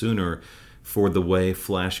not sooner, for the way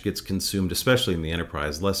flash gets consumed, especially in the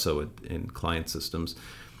enterprise, less so in client systems.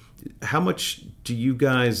 How much do you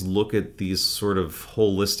guys look at these sort of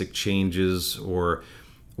holistic changes, or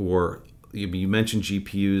you mentioned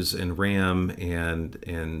GPUs and RAM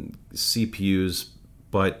and CPUs,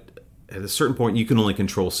 but at a certain point you can only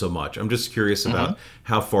control so much. I'm just curious about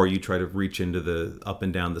how far you try to reach into the up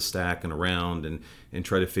and down the stack and around and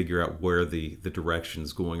try to figure out where the direction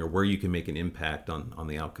is going, or where you can make an impact on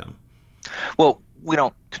the outcome. Well, we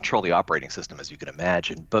don't control the operating system, as you can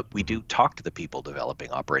imagine, but we do talk to the people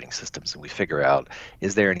developing operating systems, and we figure out,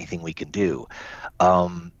 is there anything we can do?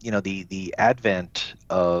 The advent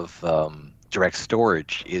of direct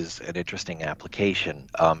storage is an interesting application.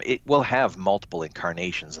 It will have multiple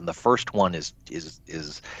incarnations, and the first one is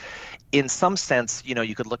in some sense,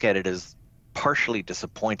 you could look at it as partially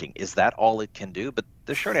disappointing. Is that all it can do? But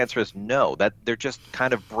the short answer is no. That they're just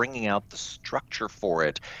kind of bringing out the structure for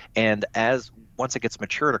it, and once it gets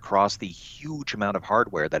matured across the huge amount of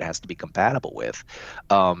hardware that it has to be compatible with,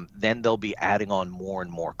 then they'll be adding on more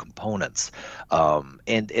and more components.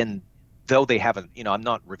 And though they haven't, I'm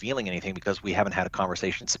not revealing anything because we haven't had a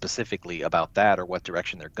conversation specifically about that or what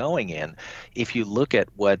direction they're going in. If you look at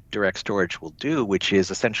what direct storage will do, which is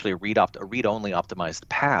essentially a read-only optimized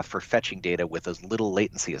path for fetching data with as little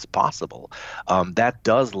latency as possible, that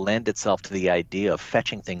does lend itself to the idea of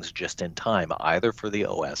fetching things just in time, either for the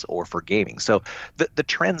OS or for gaming. So the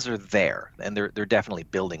trends are there, and they're definitely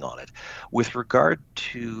building on it. With regard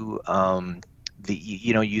to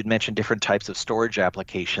you'd mentioned different types of storage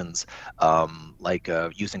applications, like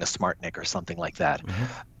using a SmartNIC or something like that.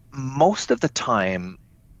 Most of the time,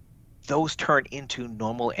 those turn into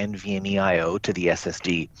normal NVMe I/O to the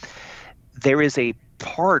SSD. There is a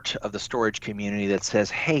part of the storage community that says,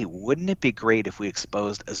 hey, wouldn't it be great if we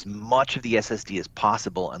exposed as much of the SSD as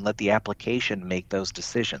possible and let the application make those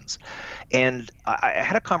decisions? And I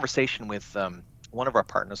had a conversation with one of our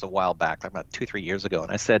partners a while back, like about 2-3 years ago,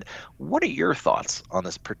 and I said, what are your thoughts on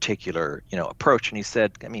this particular approach? And he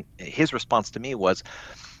said, his response to me was,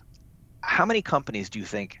 how many companies do you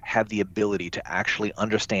think have the ability to actually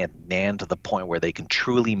understand NAND to the point where they can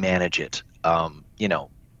truly manage it?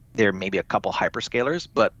 There may be a couple hyperscalers,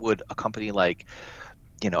 but would a company like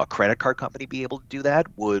a credit card company be able to do that?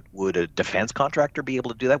 Would a defense contractor be able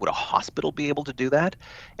to do that? Would a hospital be able to do that?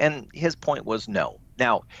 And his point was no.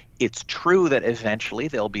 Now, it's true that eventually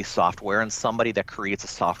there'll be software and somebody that creates a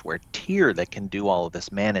software tier that can do all of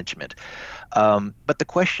this management. But the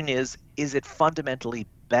question is it fundamentally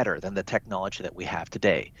better than the technology that we have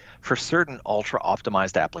today? For certain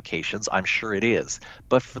ultra-optimized applications, I'm sure it is.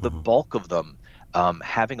 But for the bulk of them,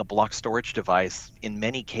 Having a block storage device in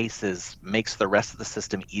many cases makes the rest of the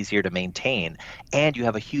system easier to maintain, and you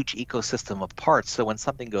have a huge ecosystem of parts. So when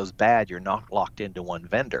something goes bad, you're not locked into one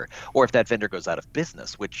vendor. Or if that vendor goes out of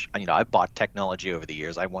business, which, I've bought technology over the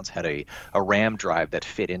years. I once had a RAM drive that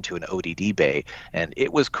fit into an ODD bay, and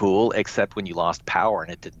it was cool, except when you lost power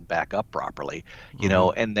and it didn't back up properly,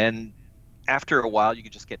 and then after a while, you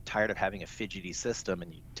could just get tired of having a fidgety system,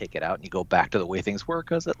 and you take it out and you go back to the way things were,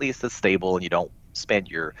 because at least it's stable and you don't spend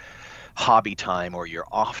your hobby time or your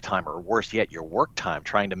off time, or worse yet, your work time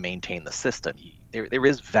trying to maintain the system. There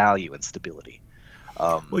is value in stability.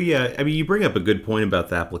 Well, yeah, I mean, you bring up a good point about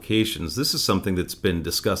the applications. This is something that's been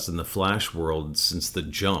discussed in the Flash world since the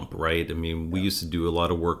jump, right? I mean, we used to do a lot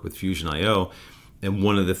of work with Fusion IO, and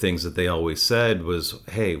one of the things that they always said was,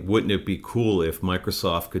 hey, wouldn't it be cool if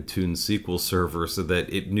Microsoft could tune SQL Server so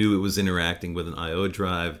that it knew it was interacting with an IO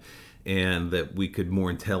drive, and that we could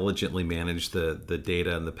more intelligently manage the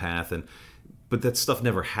data and the path. But that stuff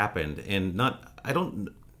never happened. And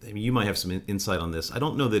you might have some insight on this. I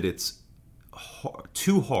don't know that it's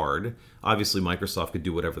too hard. Obviously, Microsoft could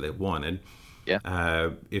do whatever they wanted,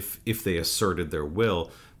 if they asserted their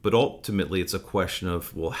will. But ultimately, it's a question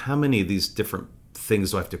of, well, how many of these different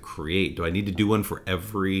things do I have to create? Do I need to do one for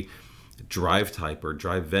every drive type or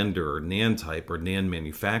drive vendor or NAND type or NAND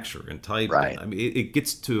manufacturer and type? Right. I mean, it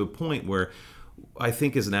gets to a point where I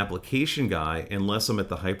think, as an application guy, unless I'm at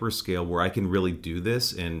the hyperscale where I can really do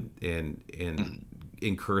this and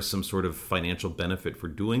incur some sort of financial benefit for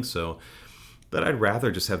doing so, that I'd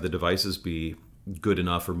rather just have the devices be good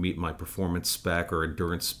enough or meet my performance spec or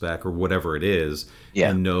endurance spec or whatever it is,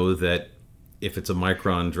 and know that if it's a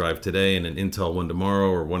Micron drive today and an Intel one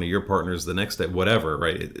tomorrow, or one of your partners the next day, whatever,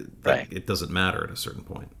 right? It doesn't matter at a certain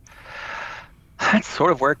point. That's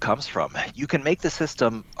sort of where it comes from. You can make the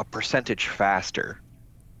system a percentage faster,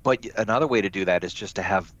 but another way to do that is just to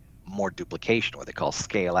have more duplication, what they call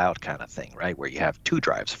scale out kind of thing, right? Where you have 2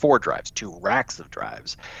 drives, 4 drives, 2 racks of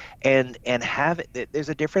drives, and there's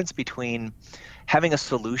a difference between having a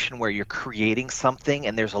solution where you're creating something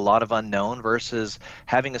and there's a lot of unknown, versus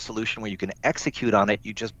having a solution where you can execute on it.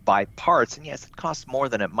 You just buy parts, and yes, it costs more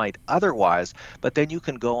than it might otherwise, but then you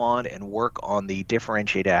can go on and work on the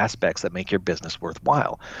differentiated aspects that make your business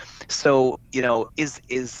worthwhile. So,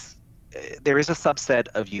 there is a subset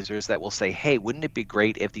of users that will say, hey, wouldn't it be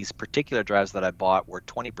great if these particular drives that I bought were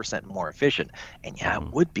 20% more efficient? And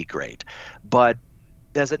it would be great. But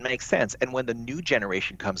does it make sense? And when the new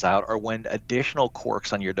generation comes out, or when additional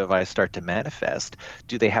quirks on your device start to manifest,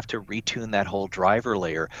 do they have to retune that whole driver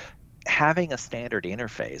layer? Having a standard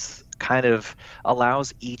interface kind of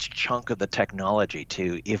allows each chunk of the technology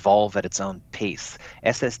to evolve at its own pace.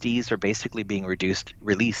 SSDs are basically being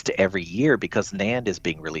released every year, because NAND is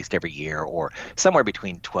being released every year, or somewhere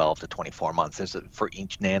between 12 to 24 months. For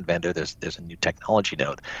each NAND vendor, there's a new technology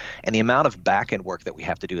node. And the amount of back-end work that we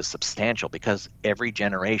have to do is substantial, because every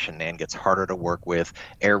generation NAND gets harder to work with,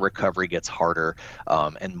 error recovery gets harder,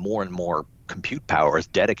 and more compute power is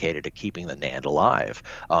dedicated to keeping the NAND alive.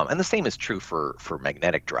 And the same is true for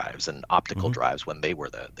magnetic drives and optical drives, when they were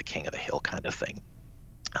the king of the hill kind of thing.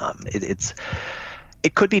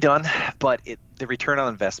 It could be done, but the return on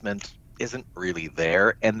investment isn't really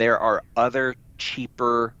there. And there are other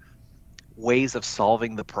cheaper ways of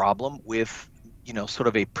solving the problem with, sort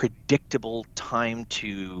of a predictable time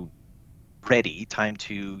to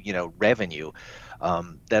revenue,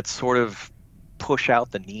 that sort of push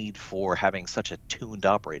out the need for having such a tuned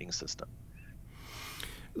operating system.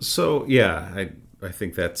 So, yeah, I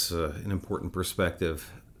think that's an important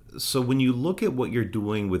perspective. So when you look at what you're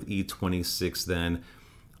doing with E26, then,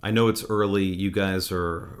 I know it's early. You guys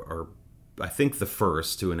are I think, the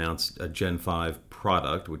first to announce a Gen 5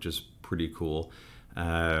 product, which is pretty cool.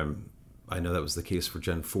 I know that was the case for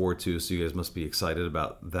Gen 4 too, so you guys must be excited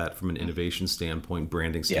about that from an innovation standpoint,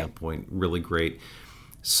 branding standpoint. Really great.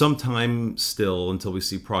 Some time still until we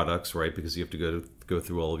see products, right? Because you have to go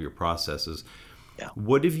through all of your processes. Yeah.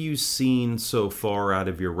 What have you seen so far out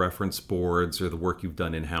of your reference boards or the work you've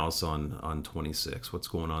done in-house on 26? What's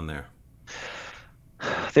going on there?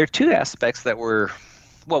 There are 2 aspects that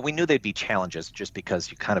we knew they'd be challenges, just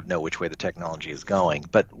because you kind of know which way the technology is going.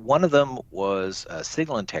 But one of them was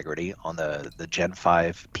signal integrity on the Gen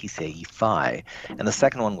 5 PCIe PHY, and the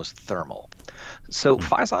second one was thermal. So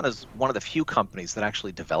Phison is one of the few companies that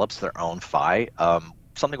actually develops their own PHY.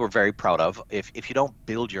 Something we're very proud of. If you don't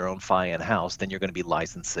build your own PHY in-house, then you're going to be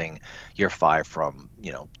licensing your PHY from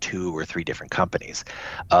 2 or 3 different companies,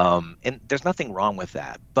 and there's nothing wrong with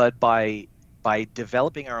that. But by by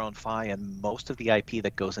developing our own PHY and most of the IP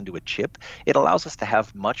that goes into a chip, it allows us to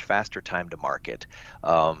have much faster time to market.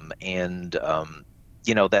 That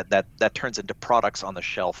turns into products on the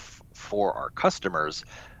shelf for our customers.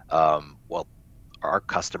 Our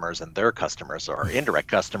customers and their customers, or our indirect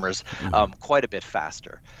customers, quite a bit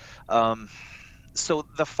faster. So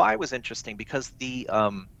the PHY was interesting because the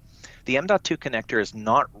M.2 connector is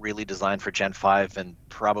not really designed for Gen 5 and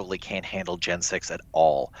probably can't handle Gen 6 at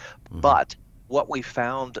all. But what we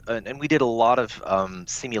found, and we did a lot of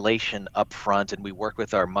simulation up front, and we worked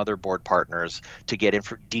with our motherboard partners to get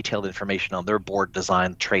detailed information on their board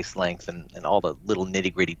design, trace length, and all the little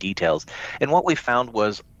nitty-gritty details. And what we found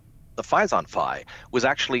was the Phison PHY was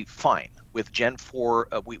actually fine. With Gen 4,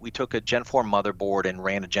 we took a Gen 4 motherboard and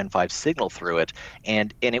ran a Gen 5 signal through it,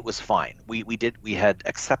 and it was fine. We had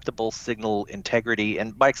acceptable signal integrity,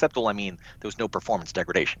 and by acceptable I mean there was no performance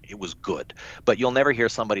degradation. It was good. But you'll never hear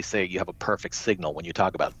somebody say you have a perfect signal when you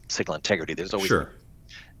talk about signal integrity. There's always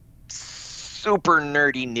super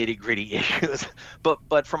nerdy nitty-gritty issues.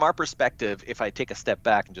 But from our perspective, if I take a step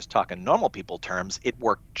back and just talk in normal people terms, it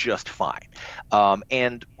worked just fine.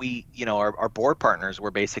 And we, our board partners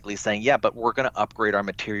were basically saying, yeah, but we're going to upgrade our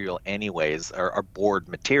material anyways, our board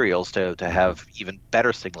materials to have even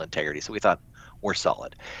better signal integrity. So we thought, we're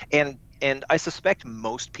solid. And I suspect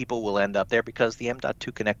most people will end up there because the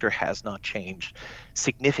M.2 connector has not changed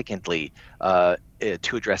significantly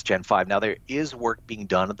to address Gen 5. Now, there is work being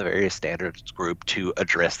done at the various standards group to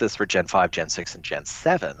address this for Gen 5, Gen 6, and Gen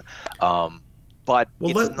 7. But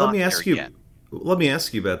let me ask you. Yet. Let me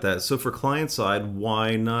ask you about that. So for client side,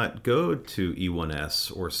 why not go to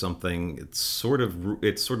E1S or something? It's sort of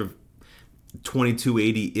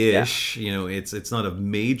 2280-ish. Yeah. It's not a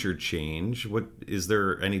major change. What is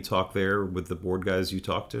there any talk there with the board guys you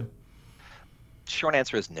talk to? Short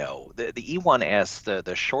answer is no. The E1S,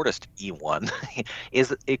 the shortest E1,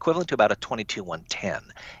 is equivalent to about a 22110.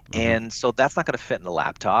 And so that's not going to fit in a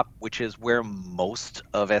laptop, which is where most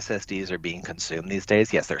of SSDs are being consumed these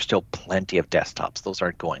days. Yes, there's still plenty of desktops. Those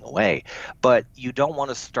aren't going away. But you don't want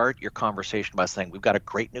to start your conversation by saying, we've got a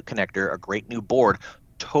great new connector, a great new board,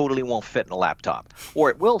 totally won't fit in a laptop. Or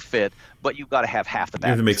it will fit, but you've got to have half the battery.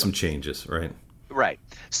 You have to make some changes, right? Right.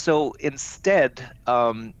 So instead,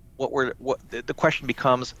 the question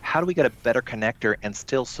becomes, how do we get a better connector and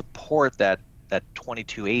still support that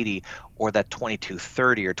 2280 or that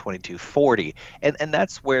 2230 or 2240, and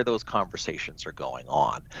that's where those conversations are going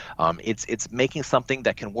on. It's making something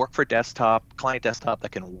that can work for client desktop,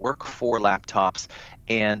 that can work for laptops,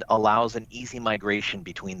 and allows an easy migration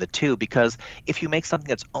between the two. Because if you make something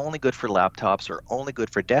that's only good for laptops or only good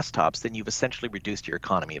for desktops, then you've essentially reduced your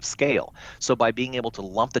economy of scale. So by being able to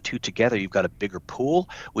lump the two together, you've got a bigger pool,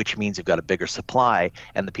 which means you've got a bigger supply,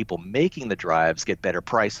 and the people making the drives get better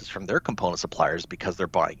prices from their component suppliers because they're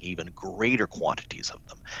buying even greater quantities of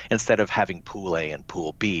them instead of having pool A and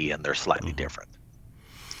pool B, and they're slightly different.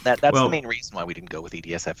 That's the main reason why we didn't go with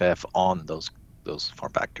EDSFF on those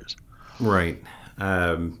form factors. Right.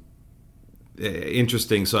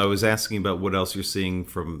 Interesting. So I was asking about what else you're seeing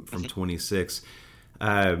from 26.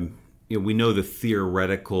 We know the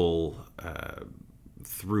theoretical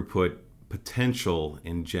throughput potential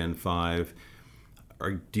in Gen 5.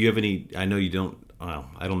 Do you have any? I know you don't.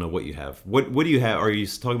 I don't know what you have. What do you have? Are you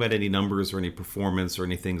talking about any numbers or any performance or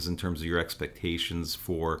any things in terms of your expectations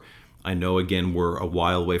for? I know, again, we're a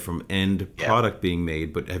while away from end product being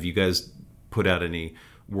made, but have you guys put out any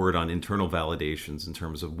word on internal validations in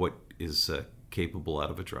terms of what is capable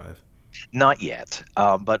out of a drive? Not yet,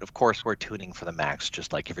 but of course we're tuning for the max,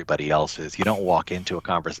 just like everybody else is. You don't walk into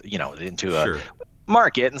a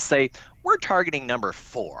market and say, we're targeting number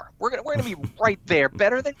 4. We're gonna be right there,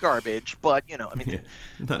 better than garbage, but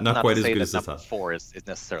not quite as good as the number 4 is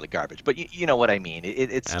necessarily garbage, but you know what I mean.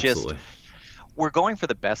 It's Absolutely. Just we're going for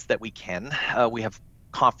the best that we can. We have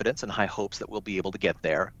confidence and high hopes that we'll be able to get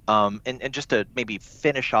there. And just to maybe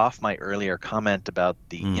finish off my earlier comment about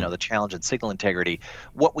the the challenge in signal integrity,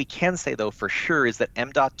 what we can say though for sure is that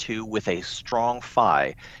M.2 with a strong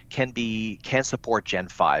PHY can support Gen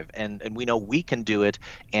 5, and we know we can do it.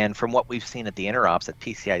 And from what we've seen at the interops at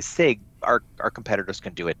PCI SIG, our competitors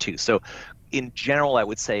can do it too. So in general, I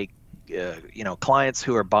would say clients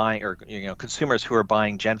who are buying, or consumers who are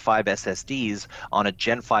buying Gen 5 SSDs on a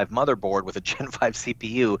Gen 5 motherboard with a Gen 5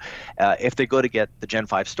 CPU, if they go to get the Gen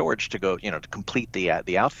 5 storage to go, to complete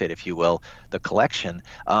the outfit, if you will, the collection,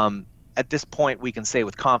 at this point we can say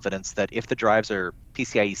with confidence that if the drives are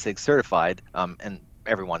PCIe SIG certified, and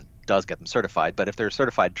everyone does get them certified. But if they're a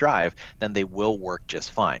certified drive, then they will work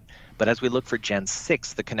just fine. But as we look for Gen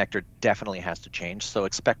 6, the connector definitely has to change. So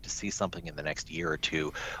expect to see something in the next year or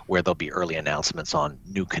two where there'll be early announcements on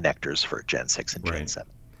new connectors for Gen 6 and Gen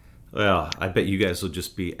 7. Well, I bet you guys will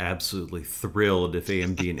just be absolutely thrilled if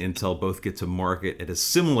AMD and Intel both get to market at a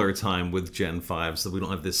similar time with Gen 5, so we don't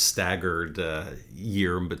have this staggered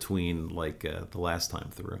year in between like the last time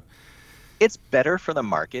through. It's better for the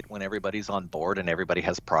market when everybody's on board and everybody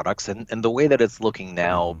has products. And the way that it's looking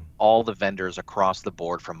now, all the vendors across the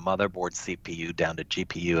board, from motherboard, CPU down to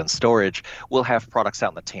GPU and storage, will have products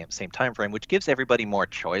out in the same time frame, which gives everybody more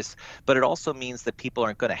choice. But it also means that people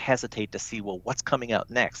aren't going to hesitate to see, well, what's coming out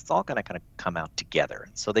next. It's all going to kind of come out together,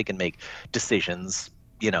 so they can make decisions,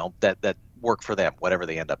 that work for them, whatever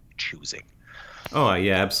they end up choosing. Oh,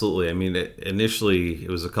 yeah, absolutely. I mean, initially, it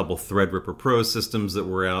was a couple Threadripper Pro systems that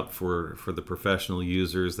were out for the professional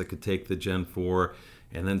users that could take the Gen 4,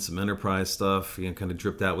 and then some enterprise stuff, kind of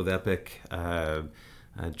dripped out with EPYC,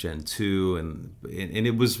 Gen 2, and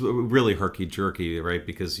it was really herky-jerky, right?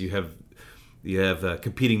 Because you have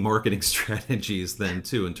competing marketing strategies then,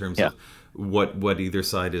 too, in terms of what either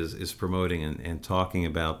side is promoting and talking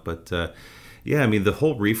about. But yeah, I mean, the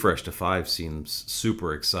whole refresh to 5 seems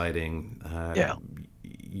super exciting.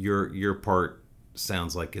 Your part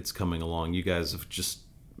sounds like it's coming along. You guys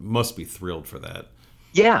must be thrilled for that.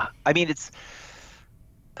 Yeah, I mean,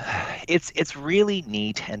 it's really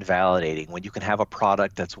neat and validating when you can have a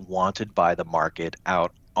product that's wanted by the market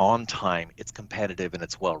out on time, it's competitive, and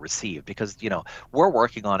it's well received, because we're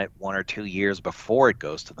working on it 1 or 2 years before it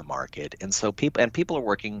goes to the market, and so people are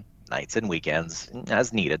working nights and weekends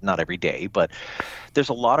as needed, not every day, but there's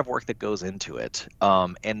a lot of work that goes into it.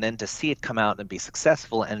 And then to see it come out and be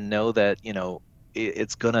successful and know that,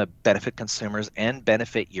 it's going to benefit consumers and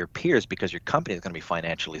benefit your peers because your company is going to be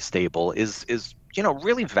financially stable is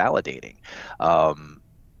really validating.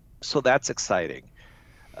 So that's exciting,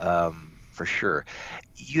 for sure.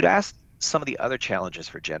 You'd asked some of the other challenges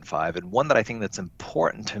for Gen 5, and one that I think that's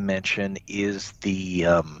important to mention is the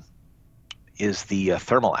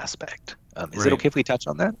thermal aspect. Is it okay if we touch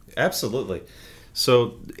on that? Absolutely.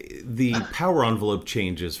 So the power envelope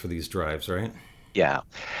changes for these drives, right? Yeah,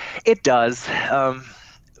 it does.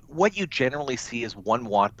 What you generally see is 1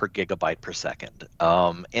 watt per gigabyte per second.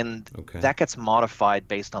 And that gets modified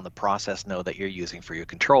based on the process node that you're using for your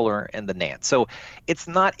controller and the NAND. So it's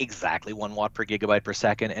not exactly 1 watt per gigabyte per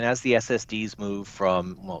second. And as the SSDs move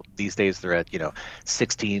from, these days they're at,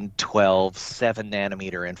 16, 12, 7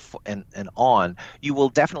 nanometer and on, you will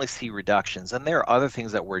definitely see reductions. And there are other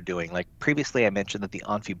things that we're doing. Like previously I mentioned that the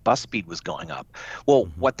ONFI bus speed was going up. Well,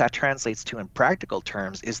 what that translates to in practical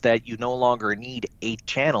terms is that you no longer need 8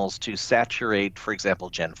 channels to saturate, for example,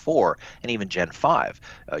 Gen 4 and even Gen 5.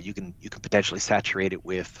 You can potentially saturate it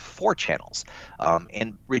with 4 channels,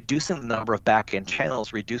 and reducing the number of back-end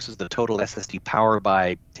channels reduces the total SSD power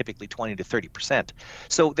by typically 20 to 30%.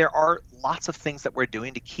 So there are lots of things that we're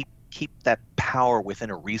doing to keep that power within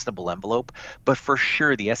a reasonable envelope, but for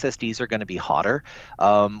sure the SSDs are going to be hotter.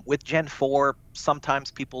 With Gen 4, sometimes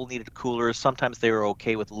people needed coolers, sometimes they were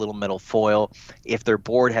okay with a little metal foil. If their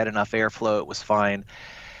board had enough airflow, it was fine.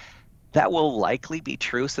 That will likely be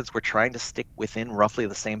true since we're trying to stick within roughly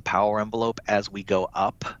the same power envelope as we go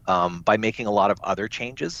up, by making a lot of other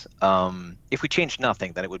changes. If we change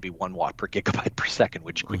nothing, then it would be 1 watt per gigabyte per second,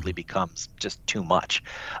 which quickly becomes just too much.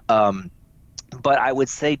 But I would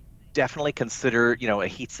say definitely consider, a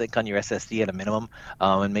heatsink on your SSD at a minimum,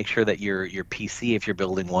 and make sure that your PC, if you're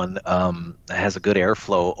building one, has a good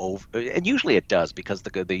airflow over, and usually it does, because the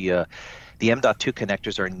M.2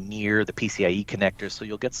 connectors are near the PCIe connectors, so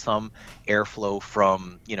you'll get some airflow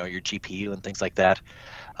from your GPU and things like that.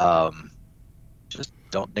 Just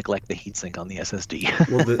don't neglect the heatsink on the SSD.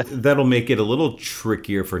 Well, that'll make it a little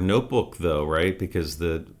trickier for notebook, though, right? Because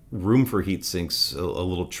the room for heatsink's a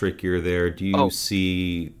little trickier there. Do you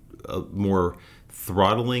see more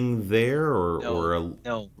throttling there,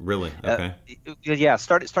 no. Really? Okay.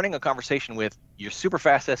 Starting a conversation with your super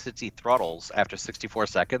fast SSD throttles after 64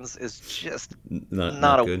 seconds is just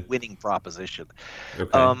not a good winning proposition.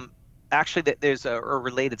 Okay. Actually, there's a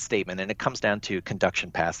related statement, and it comes down to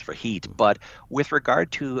conduction paths for heat. But with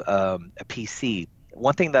regard to a PC,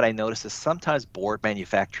 one thing that I notice is sometimes board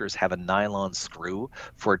manufacturers have a nylon screw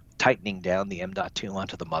for tightening down the M.2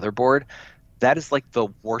 onto the motherboard. That is like the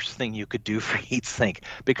worst thing you could do for heatsink,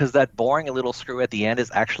 because that boring a little screw at the end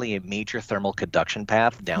is actually a major thermal conduction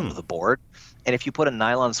path down to the board. And if you put a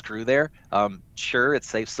nylon screw there, sure, it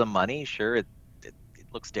saves some money. Sure, it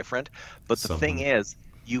looks different. But the thing is,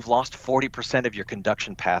 you've lost 40% of your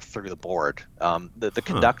conduction path through the board. The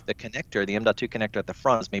connector, the M.2 connector at the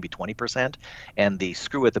front is maybe 20%, and the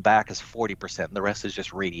screw at the back is 40%. And the rest is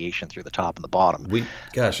just radiation through the top and the bottom. I'm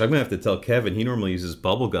gonna have to tell Kevin. He normally uses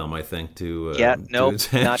bubble gum, I think, to Nope,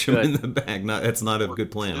 not attach him good. in the bag. That's not a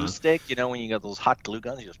good plan. Glue Huh? stick, when you got those hot glue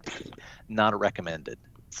guns, you just not recommended.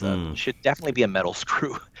 So should definitely be a metal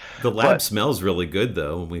screw. The lab smells really good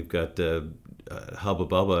though. We've got Hubba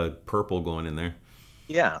Bubba purple going in there.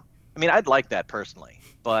 Yeah, I mean, I'd like that personally,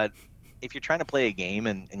 but if you're trying to play a game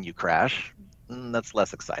and you crash, that's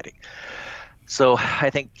less exciting. So I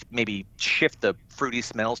think maybe shift the fruity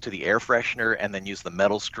smells to the air freshener and then use the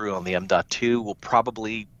metal screw on the M.2 will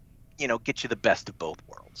probably, get you the best of both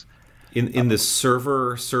worlds. In the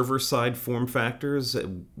server side form factors,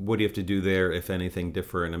 what do you have to do there, if anything,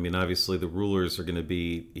 different? I mean, obviously the rulers are going to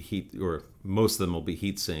be heat, or most of them will be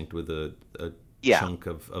heat sinked with a chunk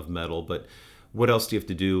of metal. But what else do you have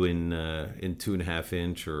to do in 2.5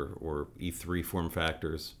 inch or E3 form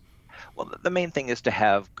factors? Well, the main thing is to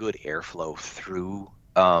have good airflow through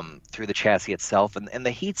the chassis itself, and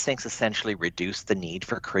the heat sinks essentially reduce the need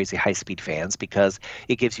for crazy high-speed fans because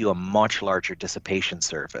it gives you a much larger dissipation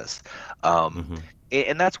surface.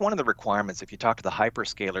 And that's one of the requirements. If you talk to the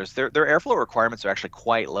hyperscalers, their airflow requirements are actually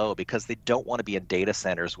quite low because they don't want to be in data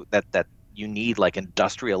centers that you need like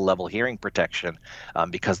industrial level hearing protection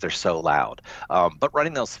because they're so loud. But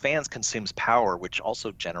running those fans consumes power, which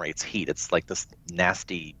also generates heat. It's like this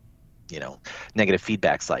nasty negative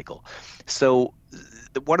feedback cycle. So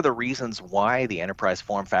one of the reasons why the enterprise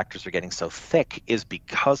form factors are getting so thick is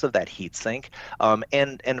because of that heat sink.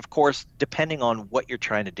 And of course, depending on what you're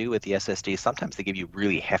trying to do with the SSD, sometimes they give you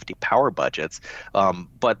really hefty power budgets.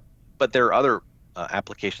 But there are other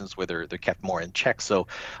applications where they're kept more in check. So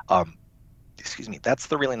that's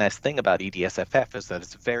the really nice thing about EDSFF is that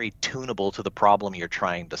it's very tunable to the problem you're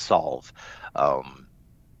trying to solve.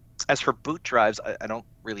 As for boot drives, I don't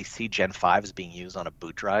really see Gen 5 as being used on a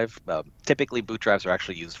boot drive. Typically, boot drives are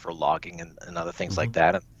actually used for logging and other things like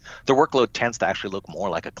that. And the workload tends to actually look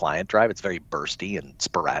more like a client drive. It's very bursty and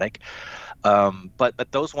sporadic.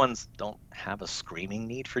 But those ones don't have a screaming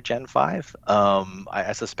need for Gen 5.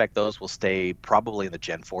 I suspect those will stay probably in the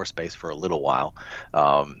Gen 4 space for a little while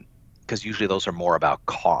because usually those are more about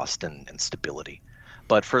cost and stability.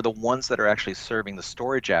 But for the ones that are actually serving the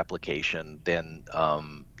storage application, then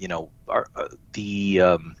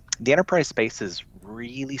the enterprise space is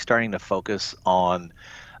really starting to focus on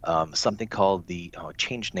something called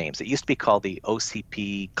changed names. It used to be called the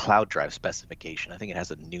OCP Cloud Drive specification. I think it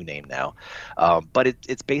has a new name now. But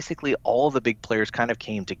it's basically all the big players kind of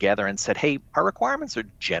came together and said, hey, our requirements are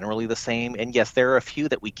generally the same. And yes, there are a few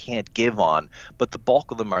that we can't give on, but the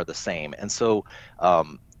bulk of them are the same. And so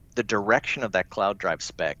the direction of that cloud drive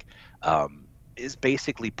spec is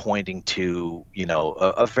basically pointing to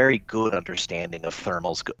a very good understanding of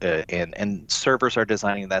thermals, and servers are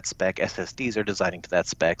designing that spec, SSDs are designing to that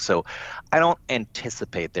spec. So I don't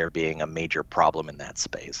anticipate there being a major problem in that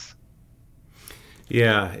space.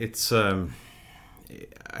 Yeah, it's I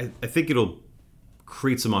think it'll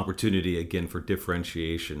create some opportunity again for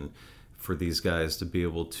differentiation for these guys to be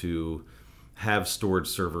able to have storage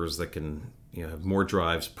servers that can have more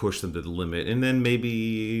drives, push them to the limit, and then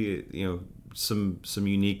maybe some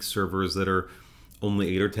unique servers that are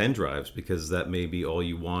only 8 or 10 drives because that may be all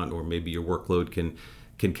you want, or maybe your workload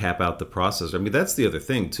can cap out the processor. I mean, that's the other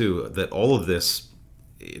thing too, that all of this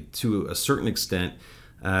to a certain extent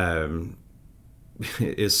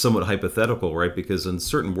is somewhat hypothetical, right? Because on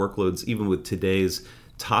certain workloads, even with today's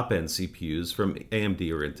top end CPUs from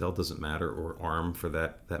AMD or Intel, doesn't matter, or ARM for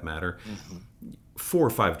that matter, 4 or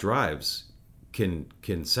 5 drives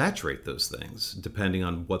can saturate those things depending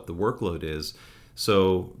on what the workload is.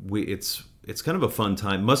 So it's kind of a fun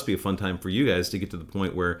time, must be a fun time for you guys to get to the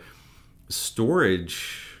point where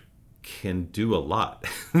storage can do a lot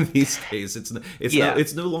these days.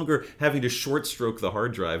 It's no longer having to short stroke the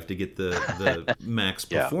hard drive to get the max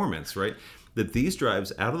performance, right? That these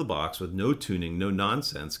drives out of the box with no tuning, no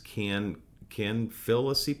nonsense can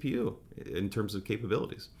fill a CPU in terms of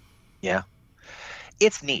capabilities. Yeah.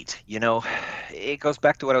 It's neat, it goes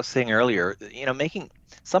back to what I was saying earlier,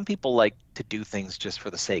 some people like to do things just for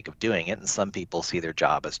the sake of doing it, and some people see their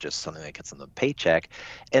job as just something that gets them a paycheck.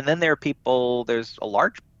 And then there's a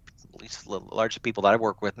large, at least the largest people that I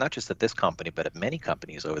work with, not just at this company, but at many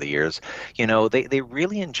companies over the years, they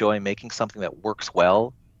really enjoy making something that works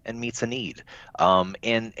well and meets a need.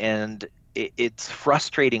 And it's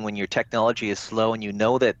frustrating when your technology is slow and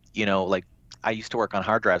that, I used to work on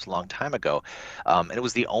hard drives a long time ago, and it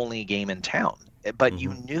was the only game in town. but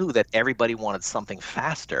you knew that everybody wanted something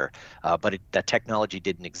faster, but that technology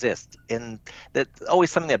didn't exist, and that's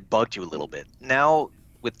always something that bugged you a little bit. Now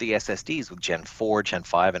with the SSDs, with Gen 4, Gen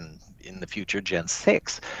 5, and in the future Gen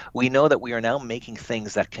 6, we know that we are now making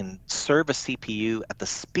things that can serve a CPU at the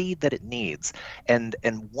speed that it needs. And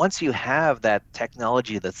once you have that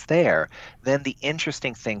technology that's there, then the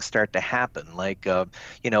interesting things start to happen. Like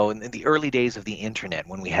in the early days of the internet,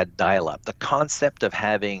 when we had dial-up, the concept of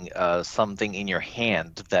having something in your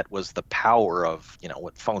hand that was the power of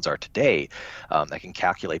what phones are today, that can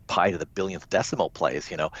calculate pi to the billionth decimal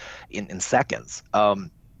place, in seconds.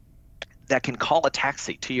 That can call a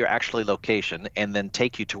taxi to your actually location and then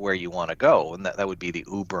take you to where you want to go. And that would be the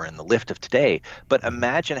Uber and the Lyft of today. But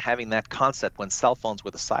imagine having that concept when cell phones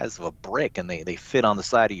were the size of a brick and they fit on the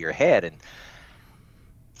side of your head. And,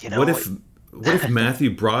 what if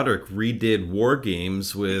Matthew Broderick redid War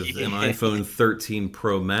Games with an iPhone 13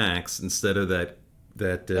 Pro Max instead of that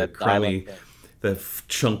crummy... that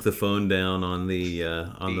chunk the phone down on the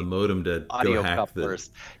modem to audio go hack couplers.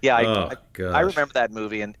 Yeah, I remember that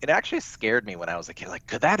movie, and it actually scared me when I was a kid. Like,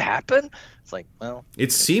 could that happen? It's like, well,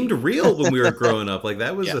 it seemed real when we were growing up. Like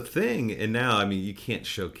that was a thing, and now, I mean, you can't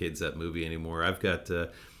show kids that movie anymore. I've got an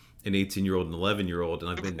 18-year-old and 11-year-old,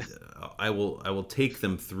 and I will take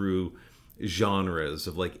them through genres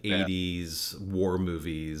of like 80s war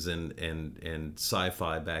movies and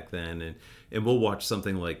sci-fi back then, and we'll watch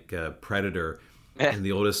something like Predator. And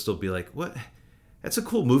the oldest will be like, "What? That's a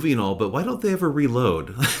cool movie and all, but why don't they ever reload?"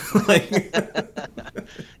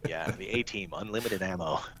 Yeah, the A-Team, unlimited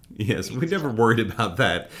ammo. Yes, we never worried about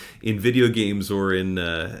that in video games or in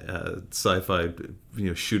sci-fi,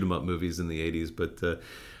 shoot 'em up movies in the '80s. But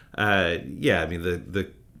I mean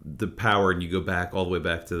the power, and you go back all the way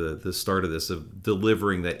back to the start of this, of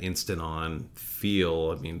delivering that instant on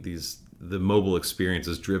feel. I mean, the mobile experience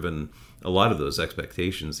has driven a lot of those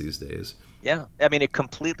expectations these days. Yeah, I mean, it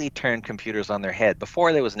completely turned computers on their head.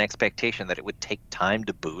 Before, there was an expectation that it would take time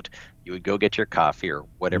to boot. You would go get your coffee or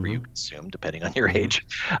whatever you consume, depending on your age,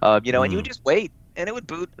 and you would just wait, and it would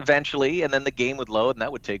boot eventually, and then the game would load, and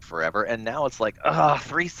that would take forever. And now it's like,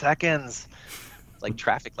 3 seconds. Like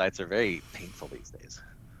traffic lights are very painful these days.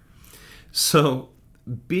 So,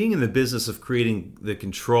 being in the business of creating the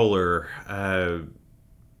controller,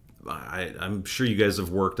 I'm sure you guys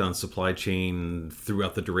have worked on supply chain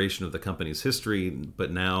throughout the duration of the company's history,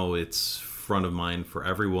 but now it's front of mind for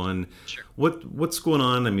everyone. Sure. What's going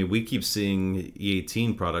on? I mean, we keep seeing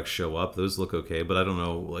E18 products show up; those look okay, but I don't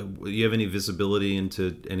know. Like, do you have any visibility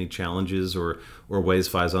into any challenges or ways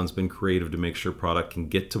Physon's been creative to make sure product can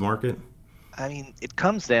get to market? I mean, it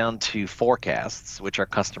comes down to forecasts, which our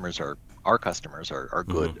customers are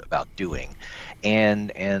good about doing,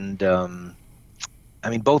 and I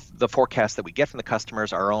mean, both the forecasts that we get from the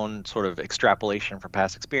customers, our own sort of extrapolation from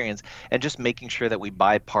past experience, and just making sure that we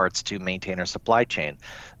buy parts to maintain our supply chain.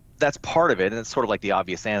 That's part of it, and it's sort of like the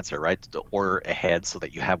obvious answer, right? To order ahead so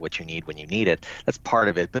that you have what you need when you need it. That's part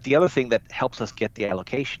of it. But the other thing that helps us get the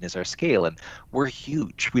allocation is our scale, and we're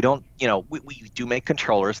huge. We don't, we do make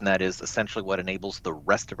controllers, and that is essentially what enables the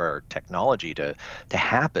rest of our technology to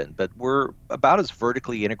happen. But we're about as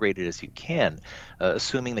vertically integrated as you can,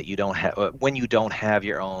 assuming that you don't have when you don't have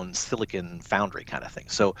your own silicon foundry kind of thing.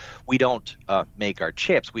 So we don't make our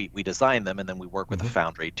chips. We design them, and then we work with a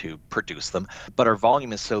foundry to produce them. But our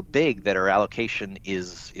volume is so big that our allocation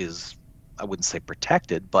is I wouldn't say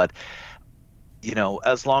protected, but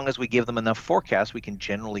as long as we give them enough forecast, we can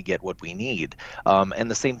generally get what we need.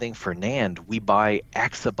 And the same thing for NAND. We buy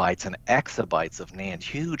exabytes and exabytes of NAND,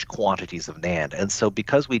 huge quantities of NAND. And so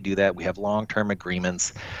because we do that, we have long-term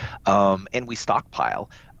agreements, and we stockpile.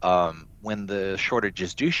 When the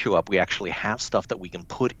shortages do show up, we actually have stuff that we can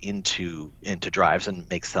put into drives and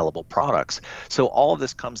make sellable products. So all of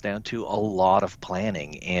this comes down to a lot of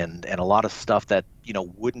planning and a lot of stuff that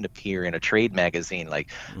wouldn't appear in a trade magazine, like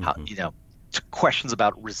how questions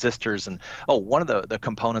about resistors. And one of the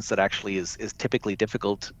components that actually is typically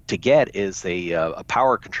difficult to get is a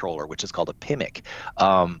power controller, which is called a PIMIC.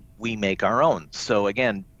 We make our own. So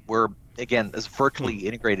we're as vertically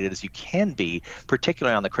integrated as you can be,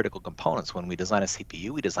 particularly on the critical components. When we design a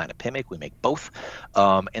CPU, we design a PIMIC, we make both,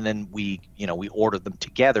 and then we order them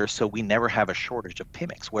together, so we never have a shortage of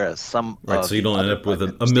PIMICs, whereas some so you don't end up with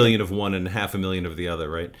a million of one and 500,000 of the other,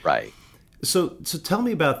 right? Right. So tell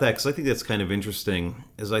me about that, because I think that's kind of interesting,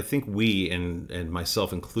 as I think we, and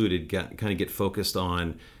myself included, kind of get focused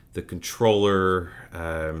on the controller,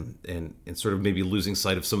 and sort of maybe losing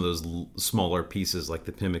sight of some of those smaller pieces like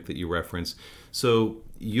the PIMIC that you referenced. So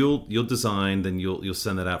you'll design, then you'll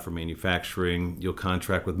send that out for manufacturing. You'll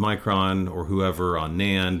contract with Micron or whoever on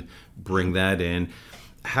NAND, bring that in.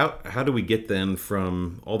 How do we get then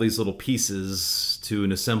from all these little pieces to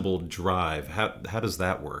an assembled drive? How does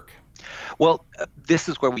that work? Well, this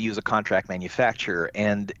is where we use a contract manufacturer,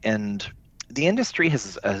 and the industry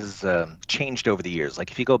has changed over the years.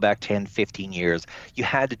 Like if you go back 10, 15 years, you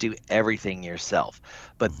had to do everything yourself.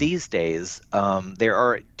 But these days, there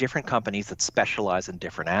are different companies that specialize in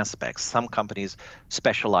different aspects. Some companies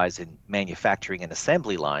specialize in manufacturing and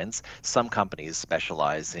assembly lines. Some companies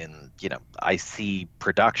specialize in, IC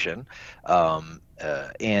production.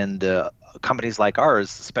 And companies like ours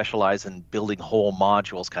specialize in building whole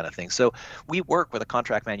modules kind of thing. So we work with a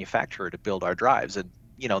contract manufacturer to build our drives, and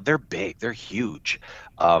they're big, they're huge,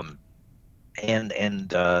 and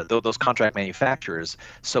those contract manufacturers.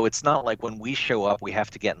 So it's not like when we show up, we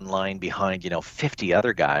have to get in line behind 50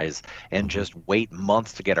 other guys and just wait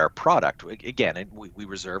months to get our product. Again, we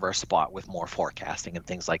reserve our spot with more forecasting and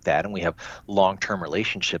things like that, and we have long-term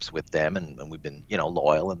relationships with them, and we've been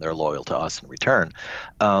loyal, and they're loyal to us in return.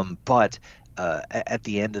 But at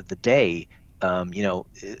the end of the day,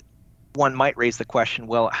 one might raise the question,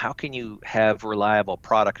 well, how can you have reliable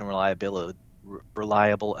product and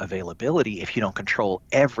reliable availability if you don't control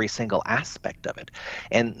every single aspect of it?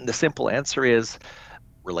 And the simple answer is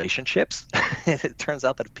relationships. It turns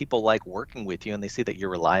out that if people like working with you and they see that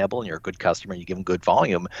you're reliable and you're a good customer and you give them good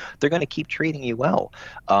volume, they're going to keep treating you well.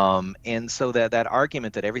 And so that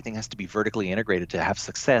argument that everything has to be vertically integrated to have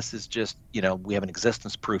success is just, we have an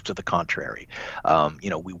existence proof to the contrary.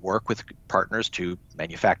 We work with partners to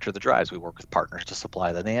manufacture the drives. We work with partners to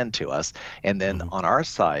supply the NAND to us. And then on our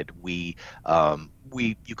side, you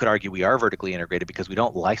could argue we are vertically integrated because we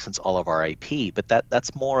don't license all of our IP, but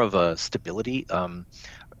that's more of a stability,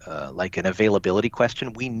 like an availability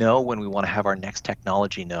question. We know when we want to have our next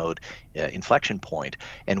technology node inflection point,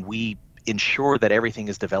 and we ensure that everything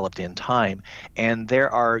is developed in time. And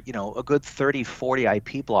there are, a good 30, 40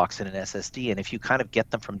 IP blocks in an SSD. And if you kind of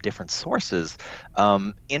get them from different sources,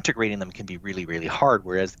 integrating them can be really, really hard.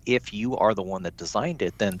 Whereas if you are the one that designed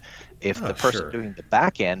it, then if the person doing the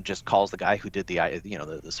back end just calls the guy who did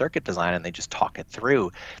the circuit design and they just talk it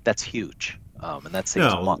through, that's huge. And that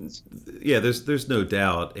saves months. Yeah, there's no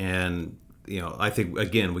doubt. And, I think,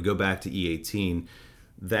 again, we go back to E18.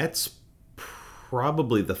 That's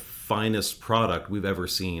probably the finest product we've ever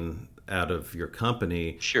seen out of your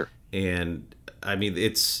company. Sure. And I mean,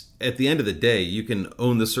 it's at the end of the day, you can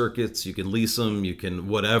own the circuits, you can lease them, you can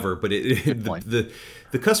whatever, but the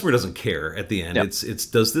customer doesn't care at the end. Yep. It's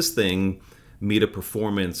does this thing meet a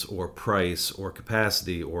performance or price or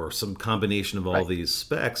capacity or some combination of all these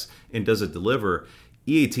specs, and does it deliver?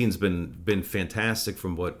 E18's been fantastic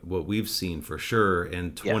from what we've seen for sure.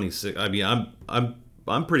 And 26, I mean,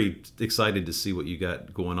 I'm pretty excited to see what you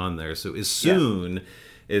got going on there. So as soon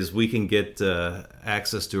as we can get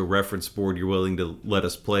access to a reference board you're willing to let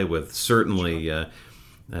us play with, certainly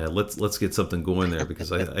let's get something going there,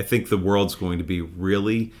 because I think the world's going to be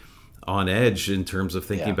really on edge in terms of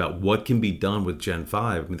thinking about what can be done with Gen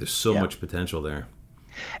 5. I mean, there's so much potential there.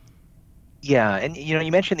 Yeah, and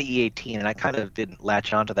you mentioned the E18, and I kind of didn't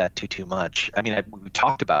latch onto that too much. I mean, we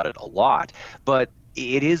talked about it a lot, but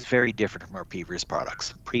it is very different from our previous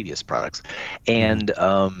products, and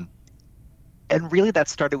really that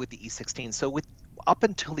started with the E16. So up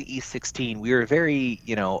until the E16, we were very,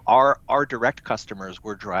 our direct customers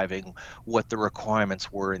were driving what the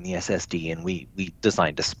requirements were in the SSD, and we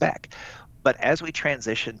designed a spec. But as we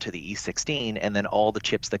transitioned to the E16 and then all the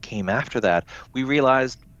chips that came after that, we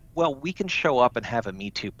realized, well, we can show up and have a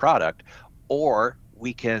Me Too product, or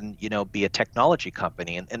we can, be a technology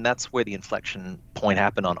company. And that's where the inflection point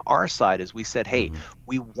happened on our side, is we said, hey,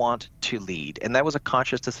 we want to lead. And that was a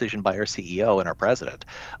conscious decision by our CEO and our president.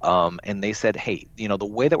 And they said, hey, the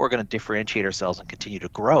way that we're going to differentiate ourselves and continue to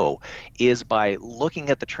grow is by looking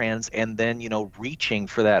at the trends and then, reaching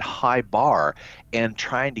for that high bar and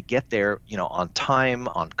trying to get there, on time,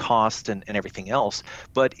 on cost, and everything else.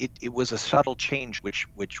 But it was a subtle change which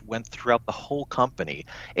went throughout the whole company.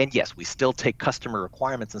 And yes, we still take customer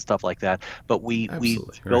requirements and stuff like that, but we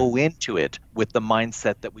go into it with the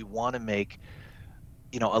mindset that we want to make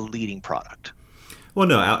a leading product. Well,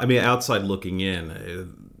 no, I mean, outside looking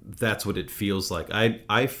in, that's what it feels like.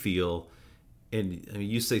 I feel, and I mean,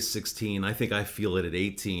 you say 16, I think I feel it at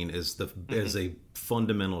 18 as a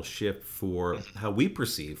fundamental shift for how we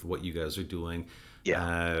perceive what you guys are doing.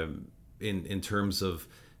 Yeah. In terms of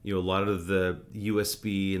a lot of the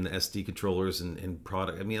USB and the SD controllers and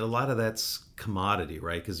product. I mean, a lot of that's commodity,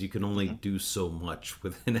 right? Because you can only do so much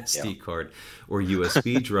with an SD card or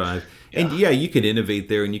USB drive. And you can innovate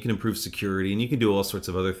there, and you can improve security, and you can do all sorts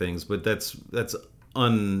of other things. But that's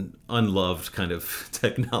unloved kind of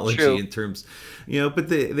technology in terms, but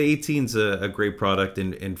the 18's a great product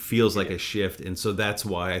and feels like a shift. And so that's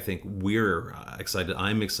why I think we're excited.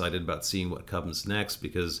 I'm excited about seeing what comes next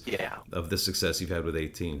because of the success you've had with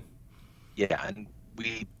 18. Yeah, and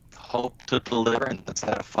we hope to deliver and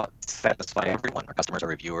satisfy everyone, our customers, our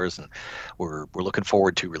reviewers, and we're looking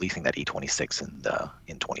forward to releasing that E26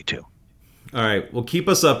 in 22. All right. Well, keep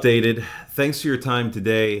us updated. Thanks for your time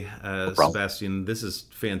today, Sebastian. This is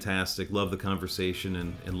fantastic. Love the conversation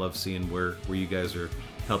and love seeing where you guys are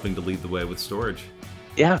helping to lead the way with storage.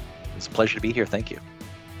 Yeah, it's a pleasure to be here. Thank you.